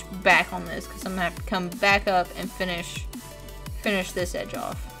stitch back on this because I'm gonna have to come back up and finish this edge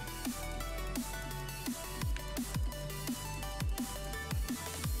off.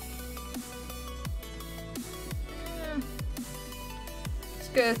 Let's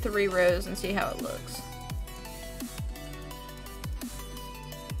go 3 rows and see how it looks.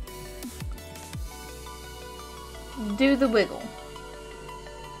 Do the wiggle.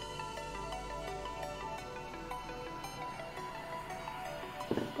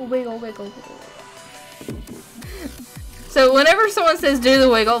 Wiggle, wiggle, wiggle. So whenever someone says do the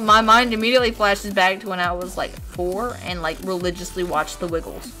wiggle, my mind immediately flashes back to when I was like 4 and like religiously watched the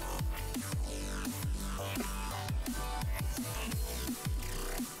Wiggles.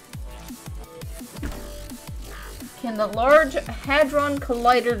 Can the Large Hadron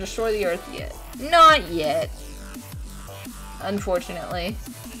Collider destroy the Earth yet? Not yet. Unfortunately.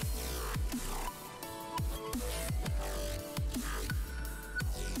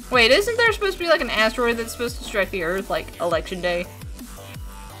 Wait, isn't there supposed to be like an asteroid that's supposed to strike the Earth like Election Day?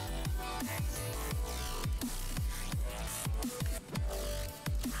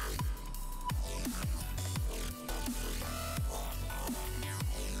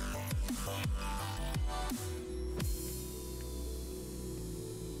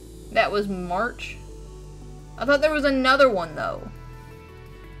 That was March? I thought there was another one though.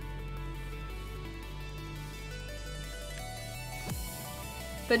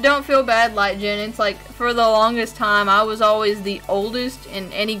 But don't feel bad, Light Jen. It's like, for the longest time, I was always the oldest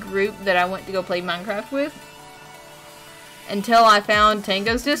in any group that I went to go play Minecraft with. Until I found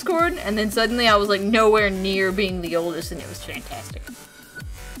Tango's Discord, and then suddenly I was like nowhere near being the oldest, and it was fantastic.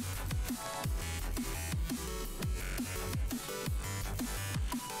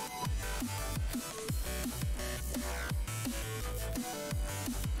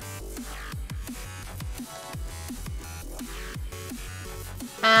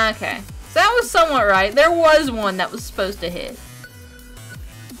 Okay, so that was somewhat right. There was one that was supposed to hit.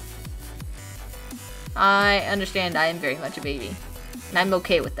 I understand I am very much a baby, and I'm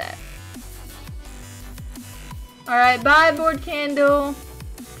okay with that. Alright, bye, Board Candle.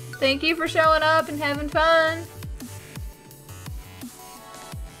 Thank you for showing up and having fun.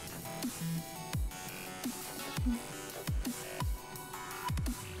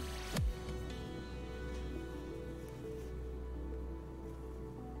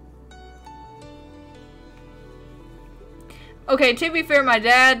 Okay, to be fair, my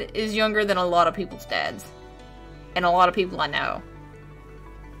dad is younger than a lot of people's dads. And a lot of people I know.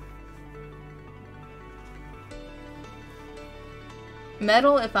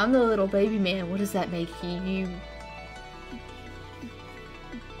 Metal, if I'm the little baby man, what does that make you?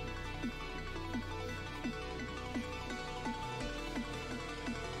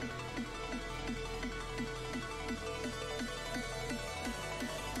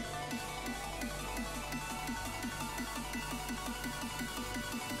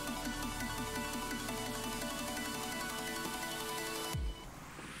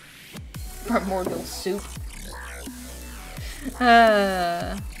 Primordial soup.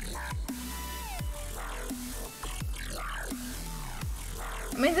 I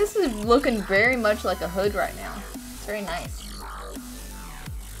mean, this is looking very much like a hood right now. It's very nice.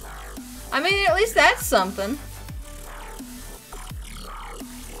 I mean, at least that's something.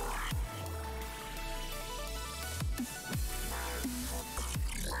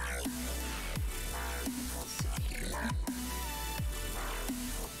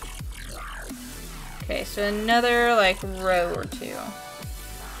 Okay, so another like row or two.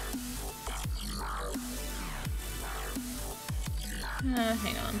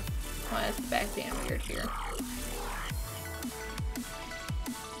 Hang on. Why is the back being weird here?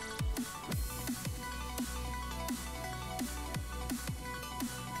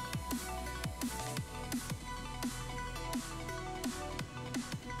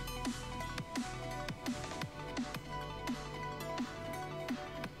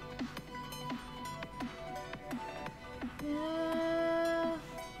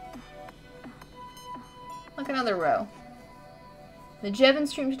 Look, another row. The Jevin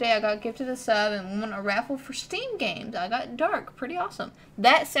stream today, I got gifted a sub and won a raffle for Steam games. I got Dark. Pretty awesome.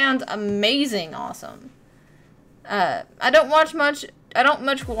 That sounds amazing awesome. I don't much watch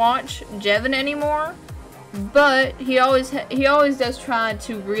Jevin anymore, but he always does try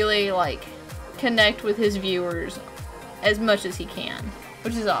to really like connect with his viewers as much as he can,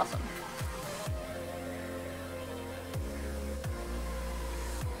 which is awesome.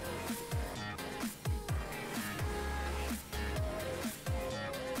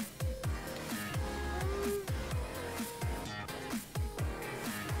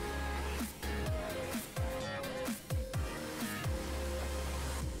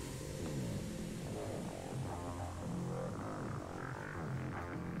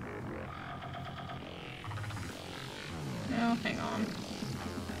 Oh, hang on.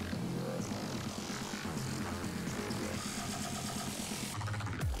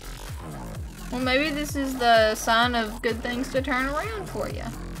 Well, maybe this is the sign of good things to turn around for you.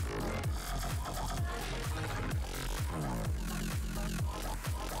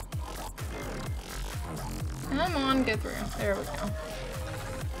 Come on, go through. There we go.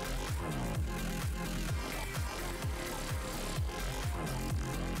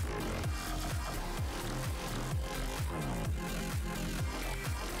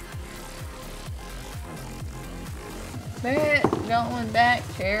 Bet, going back,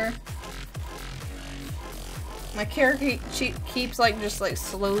 chair. My chair keeps like just like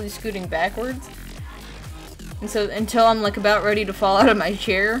slowly scooting backwards. And so until I'm like about ready to fall out of my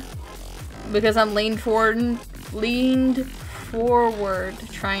chair because I'm leaned forward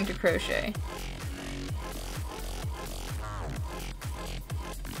trying to crochet.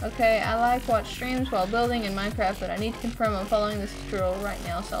 Okay, I like watch streams while building in Minecraft, but I need to confirm I'm following this tutorial right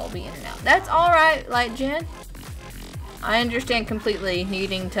now, so I'll be in and out. That's alright, Light Jen. I understand completely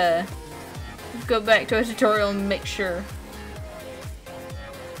needing to go back to a tutorial and make sure.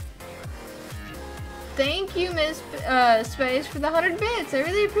 Thank you, Miss Space, for the 100 bits. I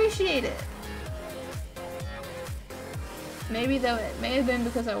really appreciate it. Maybe though it may have been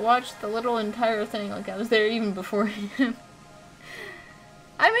because I watched the little entire thing, like I was there even before him.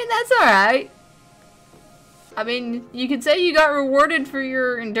 I mean, that's alright. I mean, you could say you got rewarded for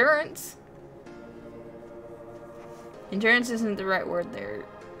your endurance. Endurance isn't the right word there,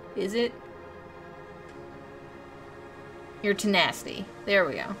 is it? Your tenacity. There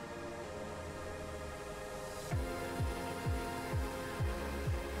we go.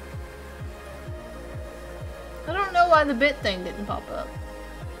 I don't know why the bit thing didn't pop up.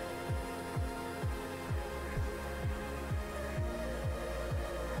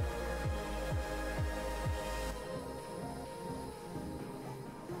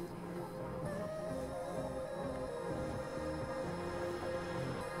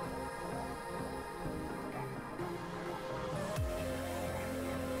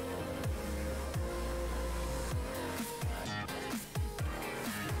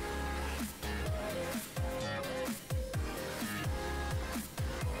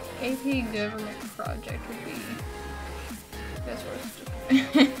 AP government project would be best worst.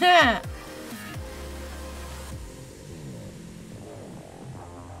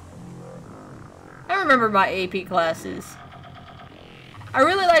 I remember my AP classes. I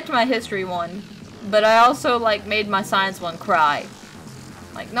really liked my history one, but I also like made my science one cry.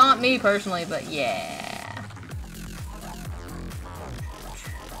 Like, not me personally, but yeah.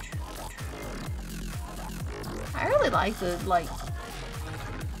 I really like the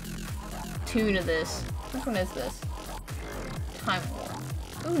tune of this. Which one is this? Time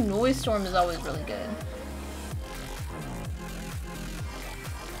War. Ooh, Noise Storm is always really good.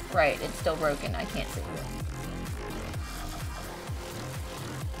 Right, it's still broken. I can't save it.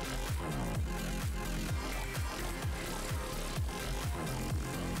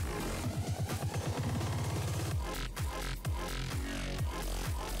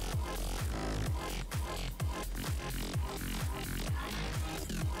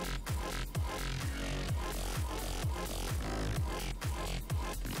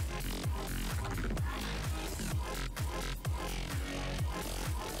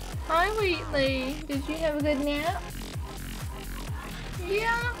 Hi, Wheatley. Did you have a good nap?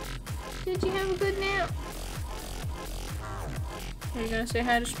 Yeah. Did you have a good nap? Are you gonna say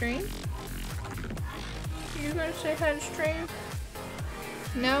hi to stream? Are you gonna say hi to stream?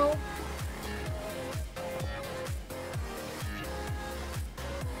 No?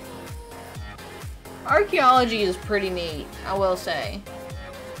 Archaeology is pretty neat, I will say.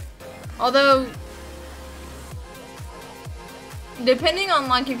 Although, depending on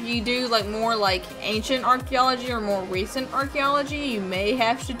like if you do like more like ancient archaeology or more recent archaeology, you may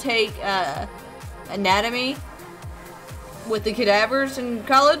have to take anatomy with the cadavers in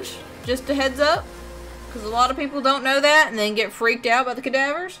college. Just a heads up, because a lot of people don't know that and then get freaked out by the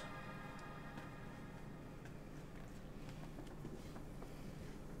cadavers.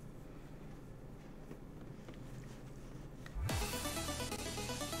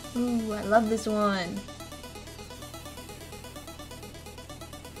 Ooh, I love this one.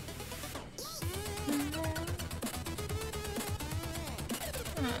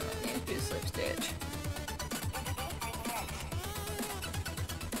 Let's do a slip stitch.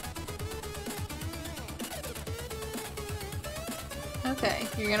 Okay,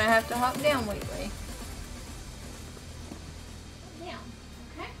 you're gonna have to hop down, Wheatley. Down,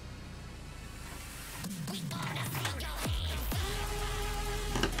 okay?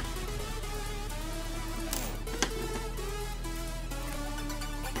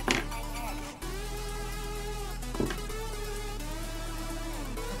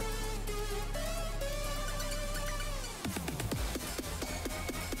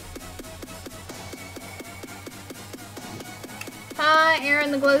 Hi,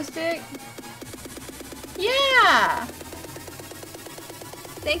 Aaron the glow stick. Yeah!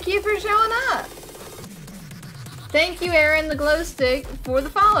 Thank you for showing up. Thank you, Aaron the glow stick, for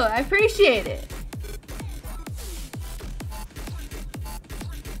the follow. I appreciate it.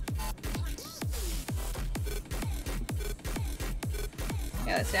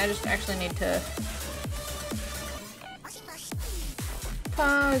 Yeah, let's see, I just actually need to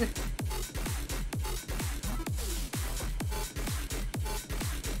pug.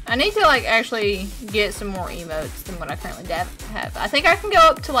 I need to like actually get some more emotes than what I currently have. I think I can go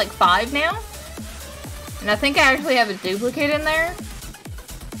up to like 5 now. And I think I actually have a duplicate in there.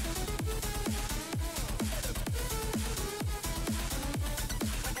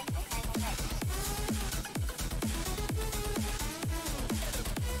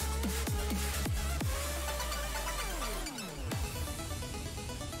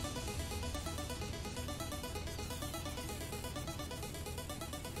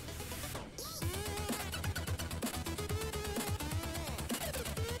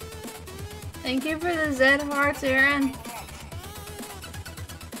 Thank you for the Z hearts, Aaron.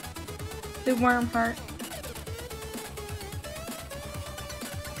 The worm heart.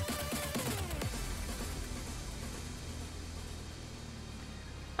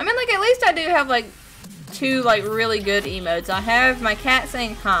 I mean, like, at least I do have, like, 2, like, really good emotes. I have my cat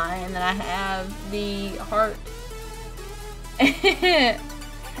saying hi, and then I have the heart.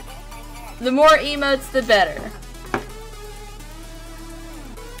 The more emotes, the better.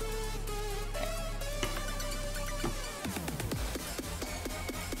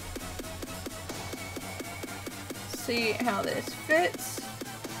 See how this fits.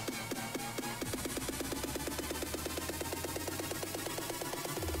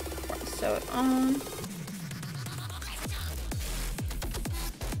 Sew it on.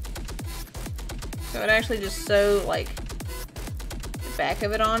 So it actually just sew like the back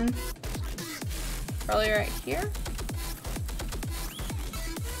of it on, probably right here.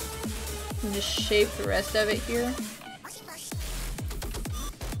 And just shape the rest of it here.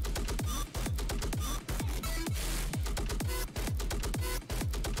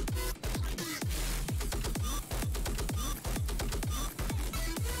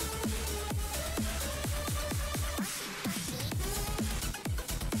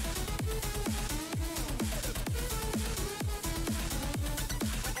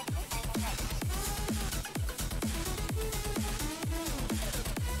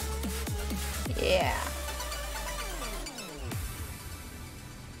 Yeah.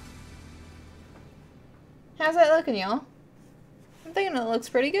 How's that looking, y'all? I'm thinking it looks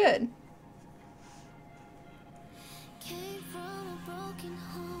pretty good.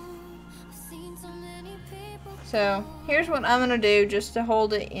 So, here's what I'm gonna do just to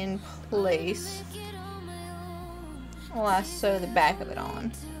hold it in place while I sew the back of it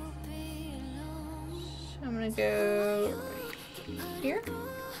on. So I'm gonna go right here.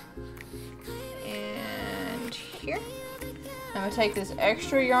 And here. I'm gonna take this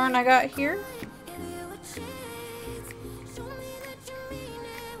extra yarn I got here.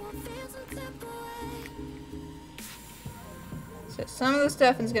 some of the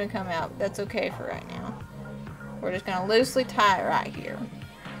stuffing's gonna come out, but that's okay for right now. We're just gonna loosely tie it right here.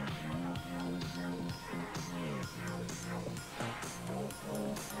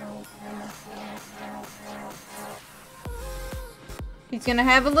 He's gonna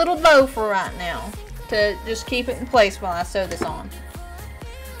have a little bow for right now to just keep it in place while I sew this on.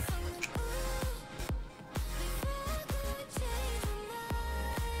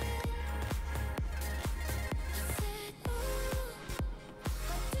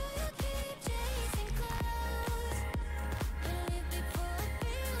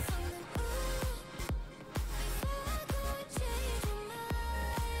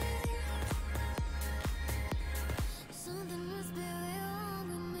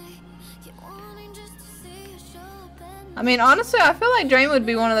 I mean, honestly, I feel like Drain would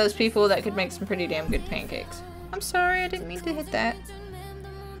be one of those people that could make some pretty damn good pancakes. I'm sorry, I didn't mean to hit that.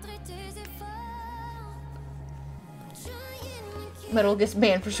 Metal gets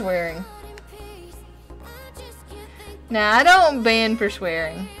banned for swearing. Nah, I don't ban for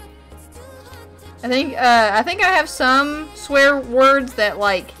swearing. I think I have some swear words that,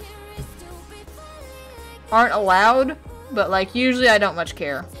 like, aren't allowed, but, like, usually I don't much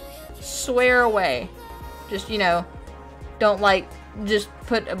care. Swear away. Just, you know, don't, like, just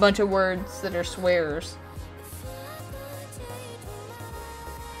put a bunch of words that are swears.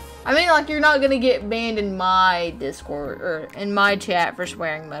 I mean, like, you're not gonna get banned in my Discord, or in my chat for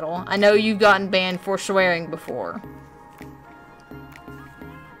swearing, Metal. I know you've gotten banned for swearing before.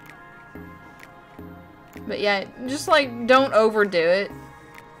 But yeah, just, like, don't overdo it.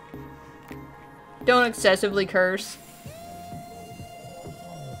 Don't excessively curse.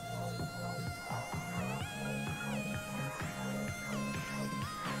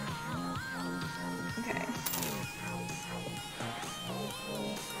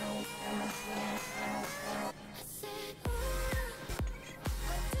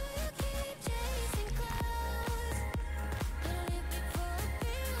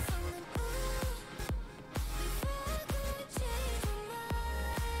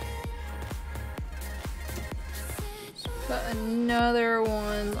 Put another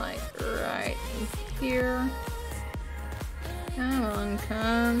one like right in here. Come on,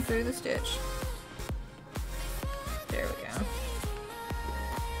 come through the stitch. There we go.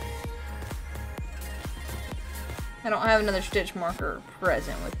 I don't have another stitch marker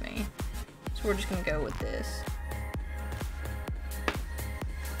present with me, so we're just gonna go with this.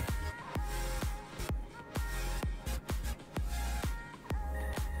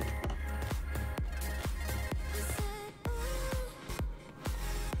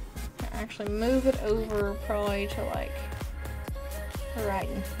 Actually move it over probably to like right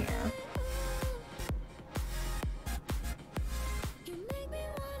in here.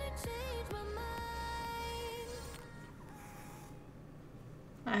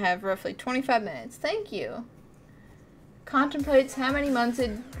 I have roughly 25 minutes. Thank you. Contemplates how many months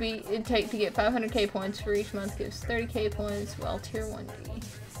it'd take to get 500k points for each month gives 30k points. Well, tier 1D.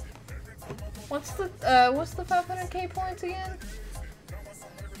 What's the 500k points again?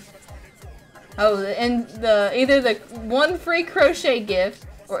 Oh, and either the one free crochet gift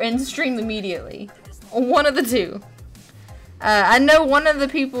or end stream immediately. One of the two. I know one of the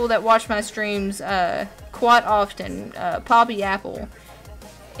people that watch my streams quite often, Poppy Apple.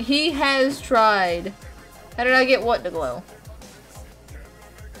 He has tried. How did I get what to glow?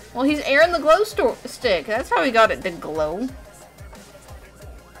 Well, he's airing the glow stick. That's how he got it to glow.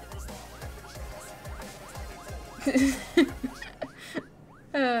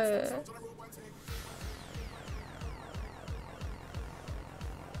 Okay.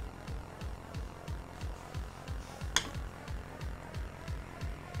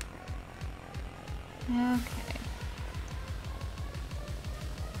 Ow.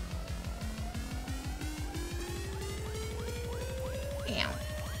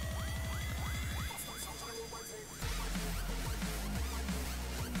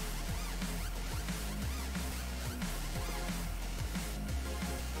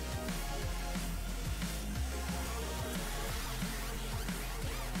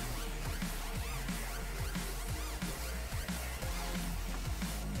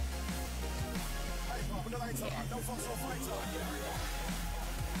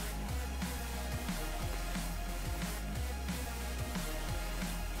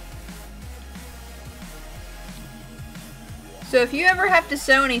 So if you ever have to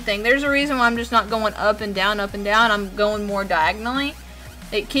sew anything, there's a reason why I'm just not going up and down, I'm going more diagonally.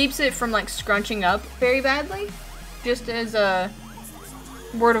 It keeps it from like scrunching up very badly. Just as a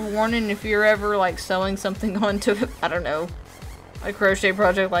word of warning if you're ever like sewing something onto, I don't know, a crochet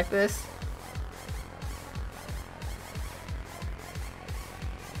project like this.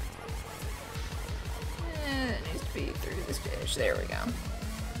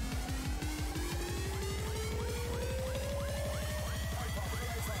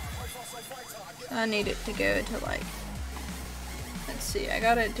 I need it to go to like, let's see, I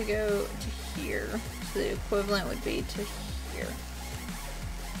got it to go to here. So the equivalent would be to here.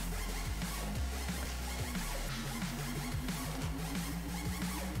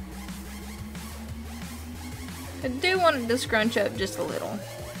 I do want it to scrunch up just a little.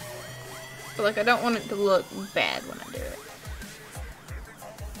 But like I don't want it to look bad when I do it.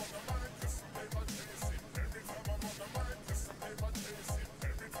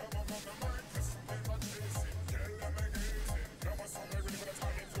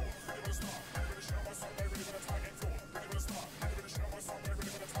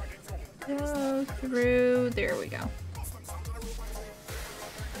 Go through, there we go.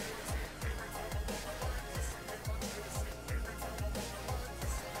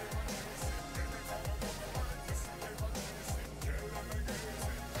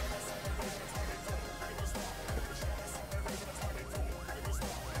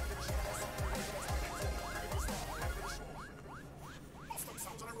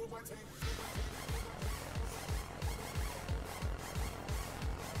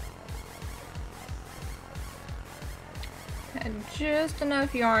 Had just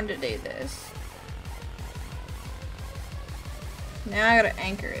enough yarn to do this. Now I gotta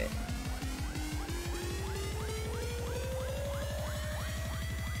anchor it.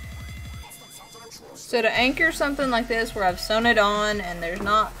 So to anchor something like this where I've sewn it on and there's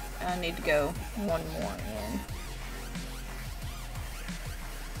not, I need to go one more in.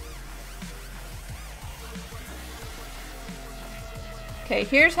 Okay,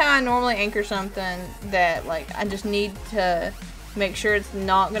 here's how I normally anchor something that like I just need to make sure it's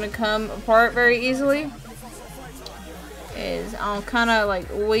not gonna come apart very easily. Is I'll kind of like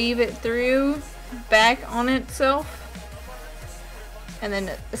weave it through back on itself. And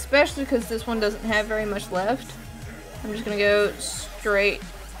then, especially because this one doesn't have very much left, I'm just going to go straight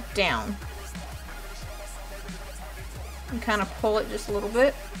down. And kind of pull it just a little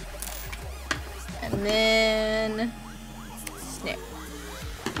bit. And then snip.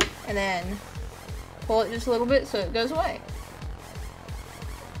 And then pull it just a little bit so it goes away.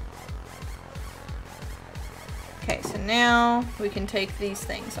 Okay, so now we can take these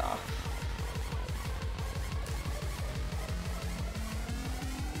things off.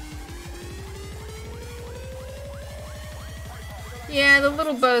 Yeah, the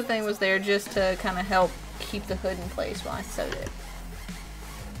little bow thing was there just to kind of help keep the hood in place while I sewed it.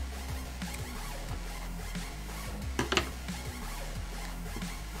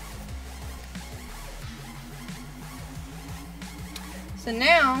 So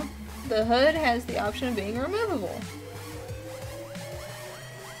now, the hood has the option of being removable.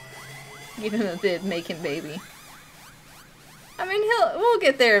 Give him a bib, make him baby. I mean, we'll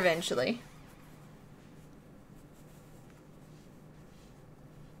get there eventually.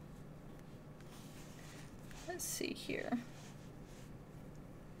 Let's see here.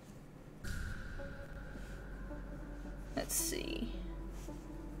 Let's see.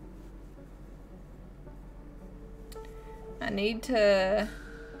 I need to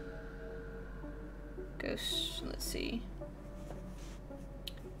go, let's see.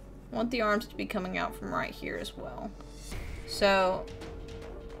 I want the arms to be coming out from right here as well. So,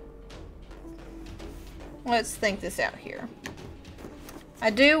 let's think this out here. I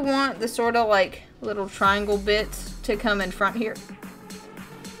do want the sort of like little triangle bits to come in front here.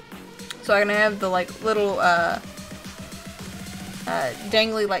 So I'm gonna have the like little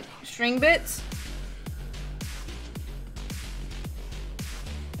dangly like string bits.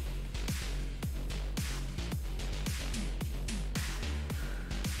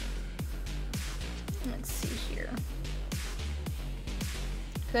 Let's see here.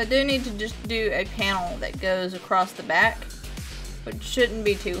 So I do need to just do a panel that goes across the back, which shouldn't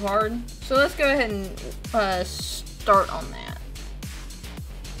be too hard. So let's go ahead and start on that.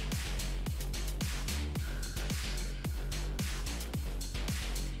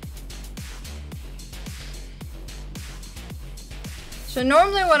 So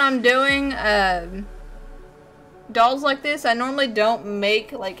normally when I'm doing dolls like this, I normally don't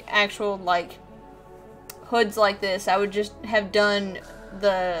make like actual like hoods like this. I would just have done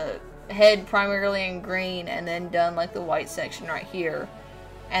the head primarily in green and then done like the white section right here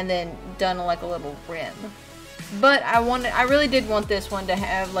and then done like a little rim. But I really did want this one to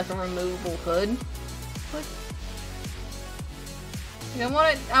have like a removable hood.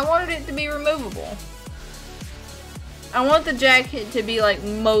 I wanted it to be removable. I want the jacket to be like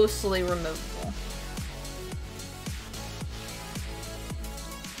mostly removable.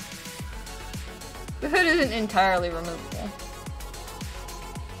 The hood isn't entirely removable.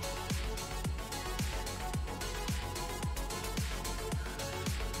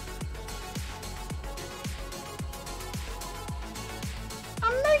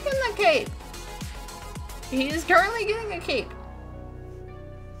 a cape. He is currently getting a cape.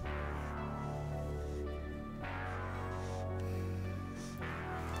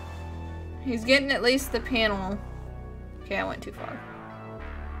 He's getting at least the panel. Okay, I went too far.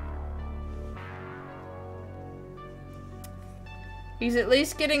 He's at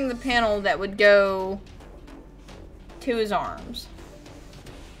least getting the panel that would go to his arms.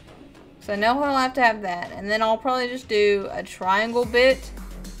 So I know he'll have to have that. And then I'll probably just do a triangle bit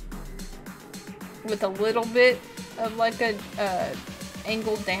with a little bit of like a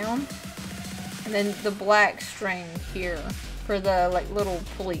angled down. And then the black string here for the like little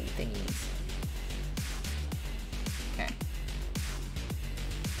pulley thingies. Okay.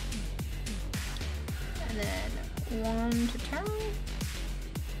 And then one to turn.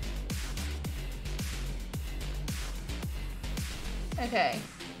 Okay.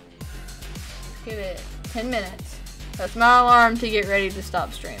 Let's give it 10 minutes. That's my alarm to get ready to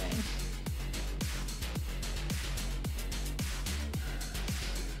stop streaming.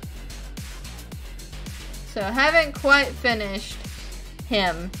 So I haven't quite finished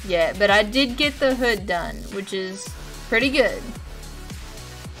him yet, but I did get the hood done, which is pretty good.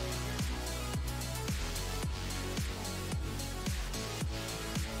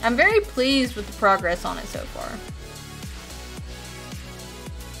 I'm very pleased with the progress on it so far.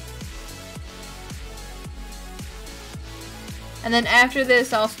 And then after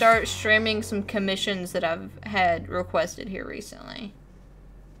this, I'll start streaming some commissions that I've had requested here recently.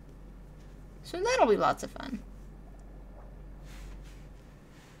 So that'll be lots of fun.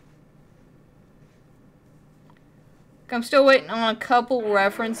 I'm still waiting on a couple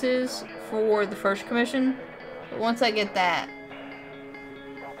references for the first commission. But once I get that,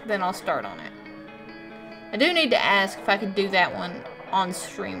 then I'll start on it. I do need to ask if I could do that one on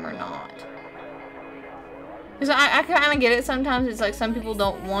stream or not. Because I kind of get it sometimes. It's like some people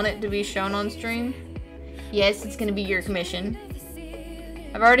don't want it to be shown on stream. Yes, it's going to be your commission.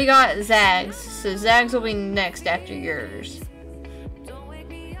 I've already got Zags, so Zags will be next after yours.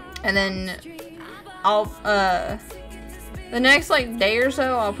 And then I'll, the next like day or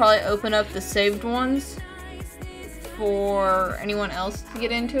so, I'll probably open up the saved ones for anyone else to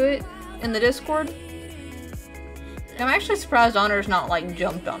get into it in the Discord. I'm actually surprised Honor's not like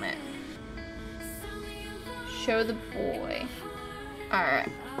jumped on it. Show the boy.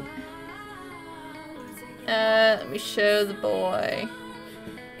 Alright. Let me show the boy.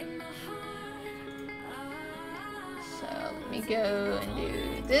 So let me go and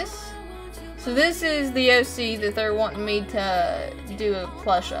do this. So this is the OC that they're wanting me to do a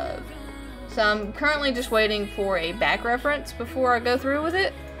plush of. So I'm currently just waiting for a back reference before I go through with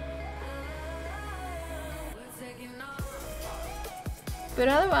it. But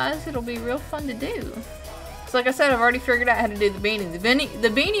otherwise, it'll be real fun to do. So like I said, I've already figured out how to do the beanie. The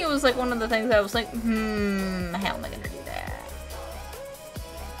beanie was like one of the things I was like, how am I gonna do that?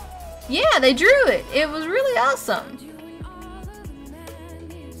 Yeah, they drew it. It was really awesome.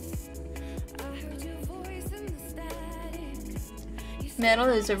 Metal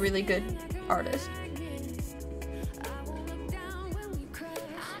is a really good artist.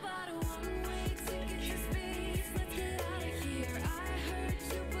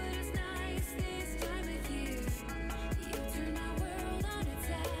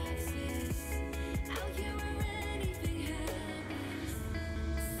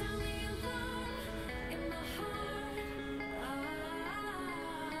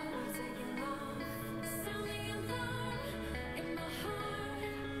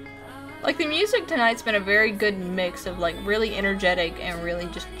 Like, the music tonight's been a very good mix of, like, really energetic and really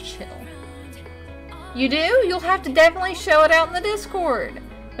just chill. You do? You'll have to definitely show it out in the Discord.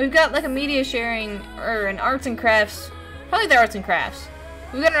 We've got, like, a media sharing, or an arts and crafts, probably the arts and crafts.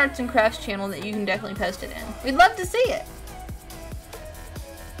 We've got an arts and crafts channel that you can definitely post it in. We'd love to see it.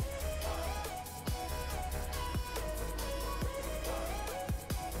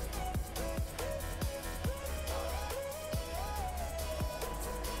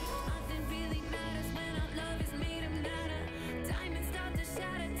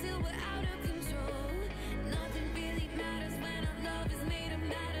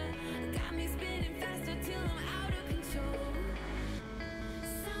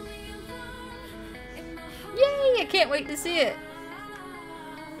 I can't wait to see it.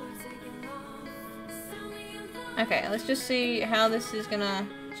 Okay, let's just see how this is gonna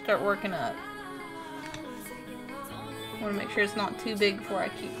start working up. I want to make sure it's not too big before I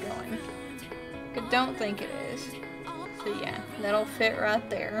keep going. I don't think it is. So yeah, that'll fit right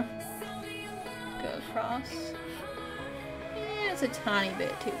there. Go across. Yeah, it's a tiny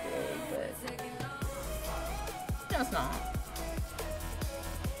bit too big, but no, it's not.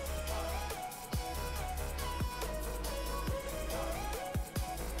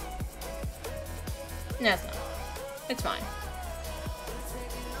 No, it's not. It's fine.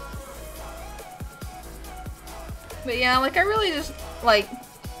 But yeah, like, I really just, like,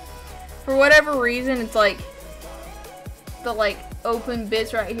 for whatever reason, it's like, the, like, open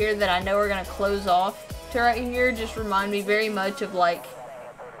bits right here that I know are gonna close off to right here just remind me very much of, like,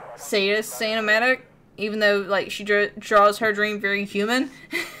 Sadist cinematic, even though, like, she draws her dream very human.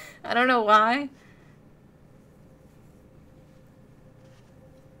 I don't know why.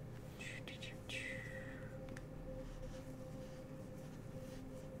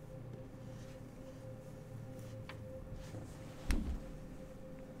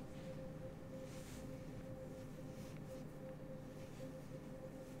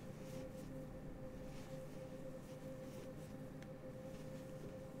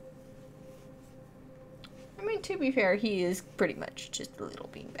 I mean, to be fair, he is pretty much just a little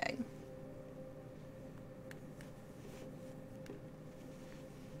beanbag.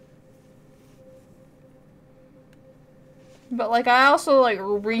 But, like, I also, like,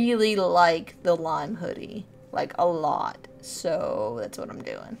 really like the lime hoodie. Like, a lot. So, that's what I'm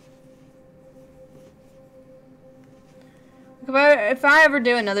doing. If I ever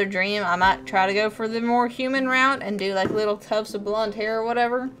do another dream, I might try to go for the more human route and do, like, little tufts of blonde hair or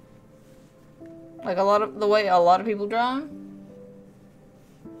whatever. Like a lot of the way a lot of people draw them.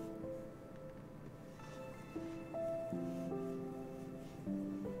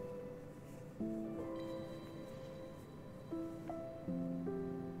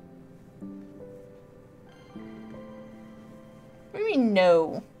 What do you mean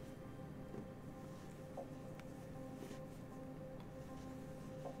no?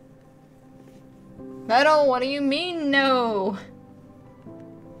 Metal, what do you mean no?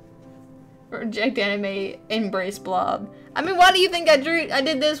 Reject anime, embrace blob. I mean, why do you think I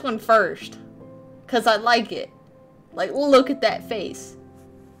did this one first? Cause I like it. Like, look at that face.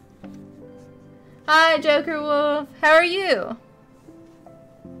 Hi, Joker Wolf. How are you?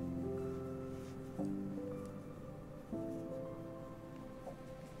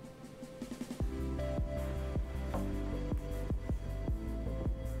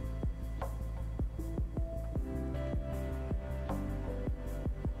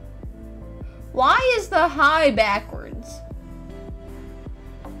 Why is the high backwards?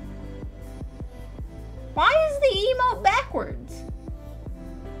 Why is the emote backwards?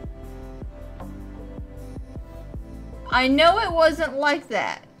 I know it wasn't like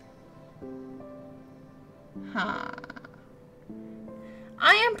that. Huh.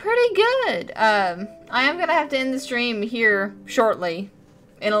 I am pretty good. I am gonna have to end the stream here shortly,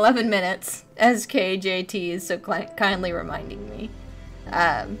 in 11 minutes, as KJT is so kindly reminding me.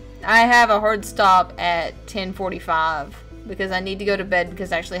 I have a hard stop at 10:45 because I need to go to bed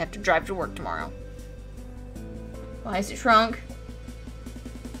because I actually have to drive to work tomorrow. Why is it shrunk?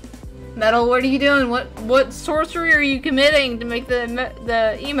 Metal, what are you doing? What sorcery are you committing to make the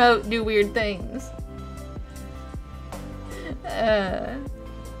emote do weird things? I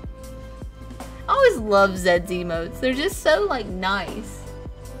always love Zed's emotes. They're just so, like, nice.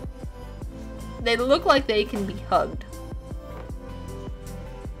 They look like they can be hugged.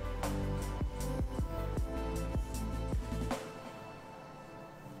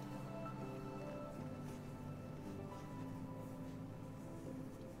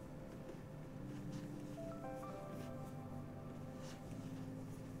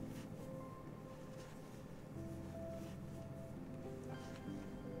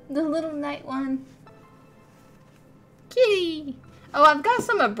 The little night one. Kitty! Oh, I've got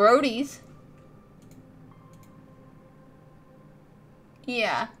some of Brody's.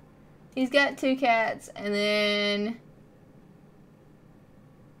 Yeah. He's got 2 cats, and then...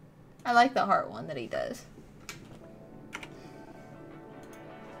 I like the heart one that he does.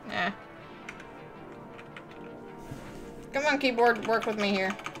 Yeah. Come on, keyboard, work with me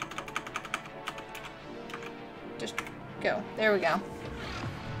here. Just go. There we go.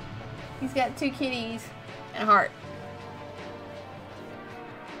 He's got 2 kitties and a heart.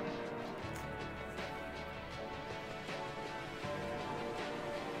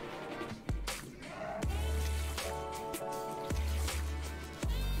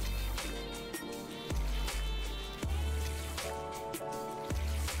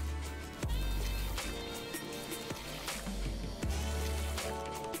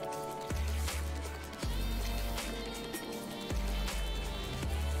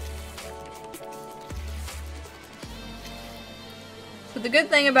 But the good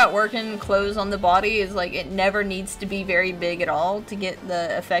thing about working clothes on the body is, like, it never needs to be very big at all to get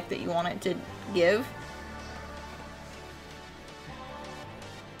the effect that you want it to give.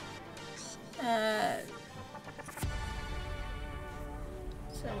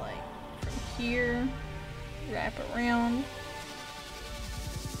 So, like, from here wrap around.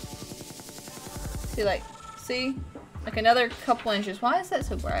 See, like, see? Like another couple inches. Why is that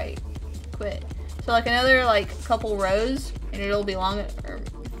so bright? Quit. So like another like couple rows and it'll be long, or,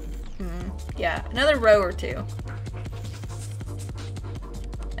 yeah, another row or two.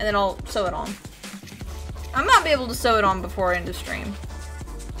 And then I'll sew it on. I might be able to sew it on before end of stream.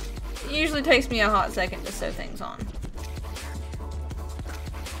 It usually takes me a hot second to sew things on.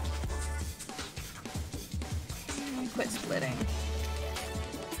 Quit splitting.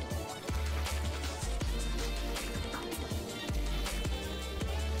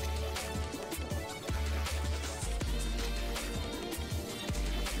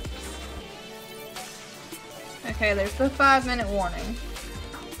 Okay, there's the 5-minute warning.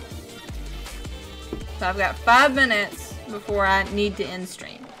 So I've got 5 minutes before I need to end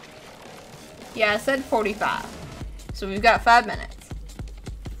stream. Yeah, I said 45. So we've got 5 minutes.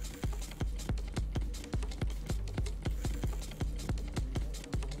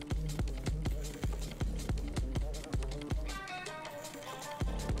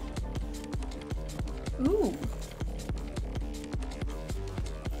 Ooh.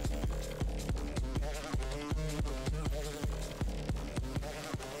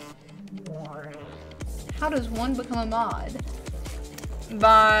 How does one become a mod?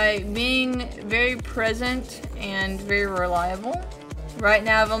 By being very present and very reliable. Right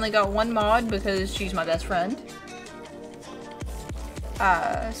now I've only got one mod because she's my best friend.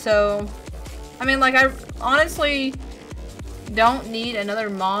 So, I mean, like, I honestly don't need another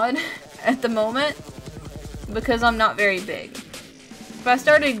mod at the moment because I'm not very big. If I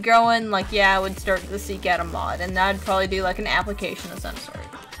started growing, like, yeah, I would start to seek out a mod, and I'd probably do like an application of some sort.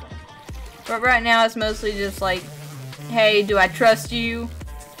 But right now it's mostly just like, hey, do I trust you?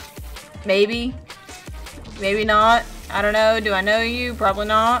 Maybe. Maybe not. I don't know. Do I know you? Probably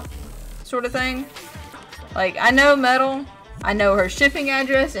not. Sort of thing. Like, I know Metal. I know her shipping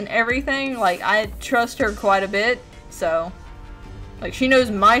address and everything. Like, I trust her quite a bit. So, like, she knows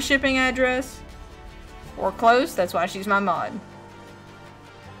my shipping address. Or close. That's why she's my mod.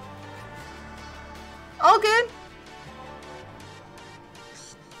 All good.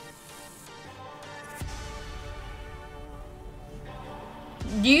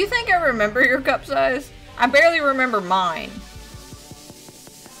 Do you think I remember your cup size? I barely remember mine.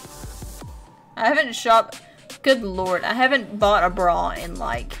 I haven't shopped. Good lord, I haven't bought a bra in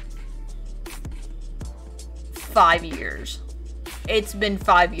like 5 years. It's been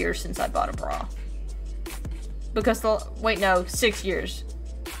 5 years since I bought a bra. Because wait, no, 6 years.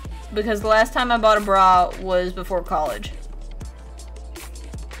 Because the last time I bought a bra was before college.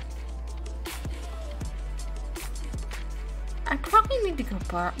 I probably need to go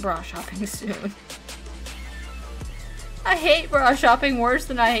bra shopping soon. I hate bra shopping worse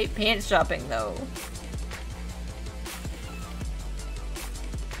than I hate pants shopping, though.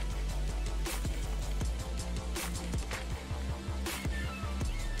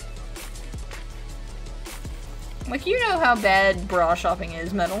 Like, you know how bad bra shopping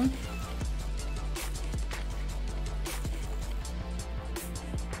is, Metal.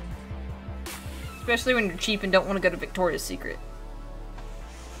 Especially when you're cheap and don't want to go to Victoria's Secret.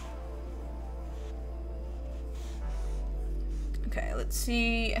 Okay, let's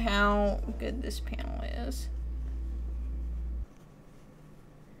see how good this panel is.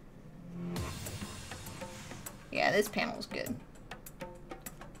 Yeah, this panel's good.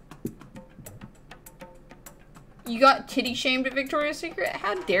 You got titty shamed at Victoria's Secret?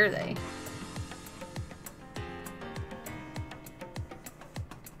 How dare they?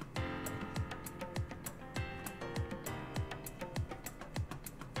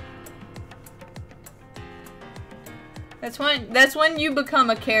 That's when you become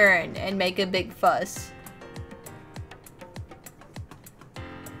a Karen and make a big fuss.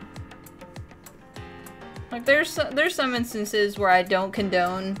 Like, there's some instances where I don't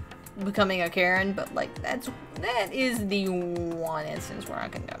condone becoming a Karen, but like that is the one instance where I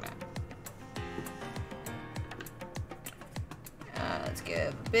condone it. Let's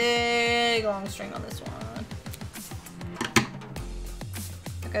get a big long string on this one.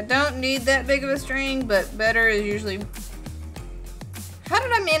 Like, I don't need that big of a string, but better is usually. How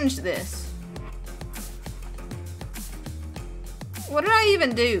did I manage this? What did I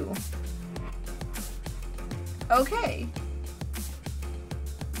even do? Okay.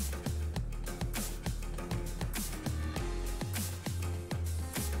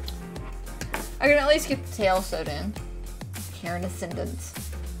 I can at least get the tail sewed in. Karen Ascendants.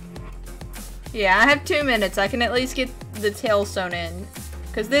 Yeah, I have 2 minutes. I can at least get the tail sewn in.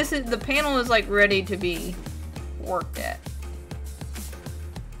 Because the panel is like ready to be worked at.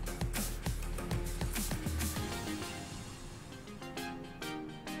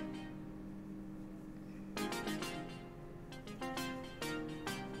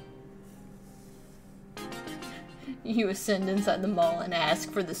 You ascend inside the mall and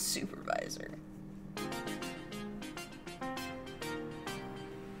ask for the supervisor.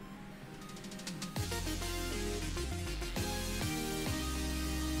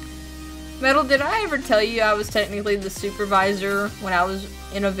 Metal, did I ever tell you I was technically the supervisor when I was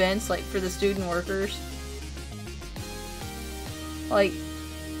in events, like, for the student workers? Like,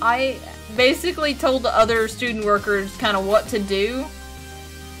 I basically told the other student workers kind of what to do.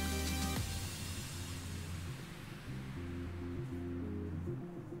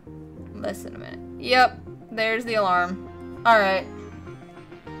 Listen a minute. Yep, there's the alarm. Alright.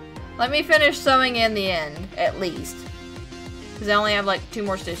 Let me finish sewing in the end, at least. Because I only have like 2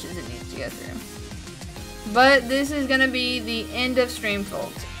 more stitches it needs to go through. But this is going to be the end of stream,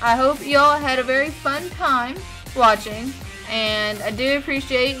 folks. I hope y'all had a very fun time watching. And I do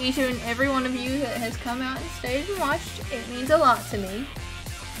appreciate each and every one of you that has come out and stayed and watched. It means a lot to me.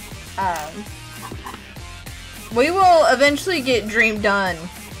 We will eventually get Dream done.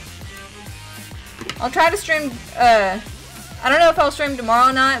 I'll try to stream, I don't know if I'll stream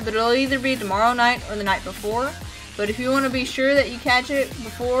tomorrow night, but it'll either be tomorrow night or the night before. But if you want to be sure that you catch it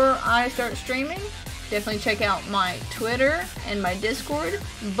before I start streaming, definitely check out my Twitter and my Discord.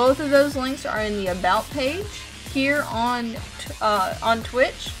 Both of those links are in the About page here on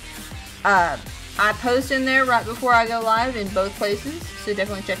Twitch. I post in there right before I go live in both places, so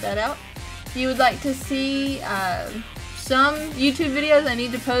definitely check that out. If you would like to see some YouTube videos, I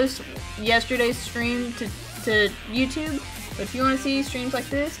need to post yesterday's stream to YouTube. But if you want to see streams like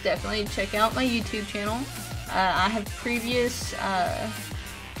this, definitely check out my YouTube channel. I have previous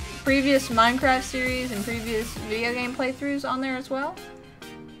Minecraft series and previous video game playthroughs on there as well.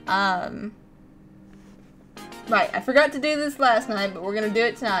 Right, I forgot to do this last night, but we're gonna do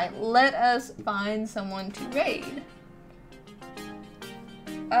it tonight. Let us find someone to raid.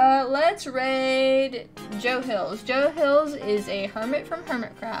 Let's raid Joe Hills. Joe Hills is a hermit from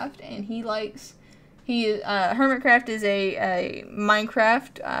Hermitcraft, and Hermitcraft is a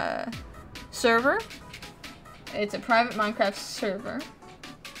Minecraft server. It's a private Minecraft server.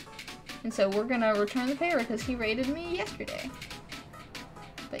 And so we're gonna return the favor because he raided me yesterday.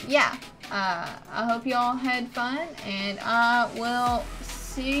 But yeah, I hope y'all had fun, and I will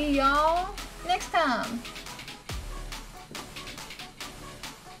see y'all next time.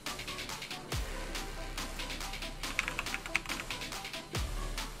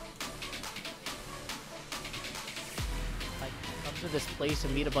 To this place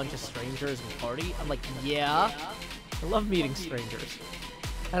and meet a bunch of strangers and party. I'm like, yeah, I love meeting strangers.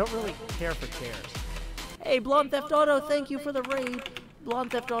 I don't really care for chairs. Hey, Blonde Theft Auto, thank you for the raid.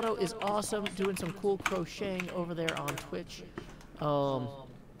 Blonde Theft Auto is awesome, doing some cool crocheting over there on Twitch.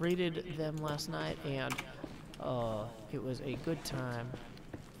 Raided them last night, and it was a good time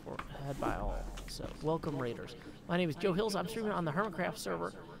had by all. So, welcome raiders. My name is Joe Hills. I'm streaming on the Hermitcraft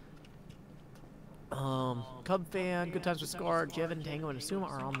server. Cub Fan, Good Times with Scar, Jevin, Tango, and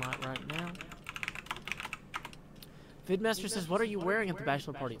Asuma are online right now. Vidmaster says, what are you wearing at the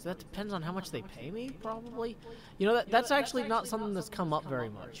bachelor parties? That depends on how much they pay me, probably. You know, that's actually not something that's come up very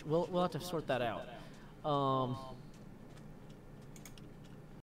much. We'll have to sort that out.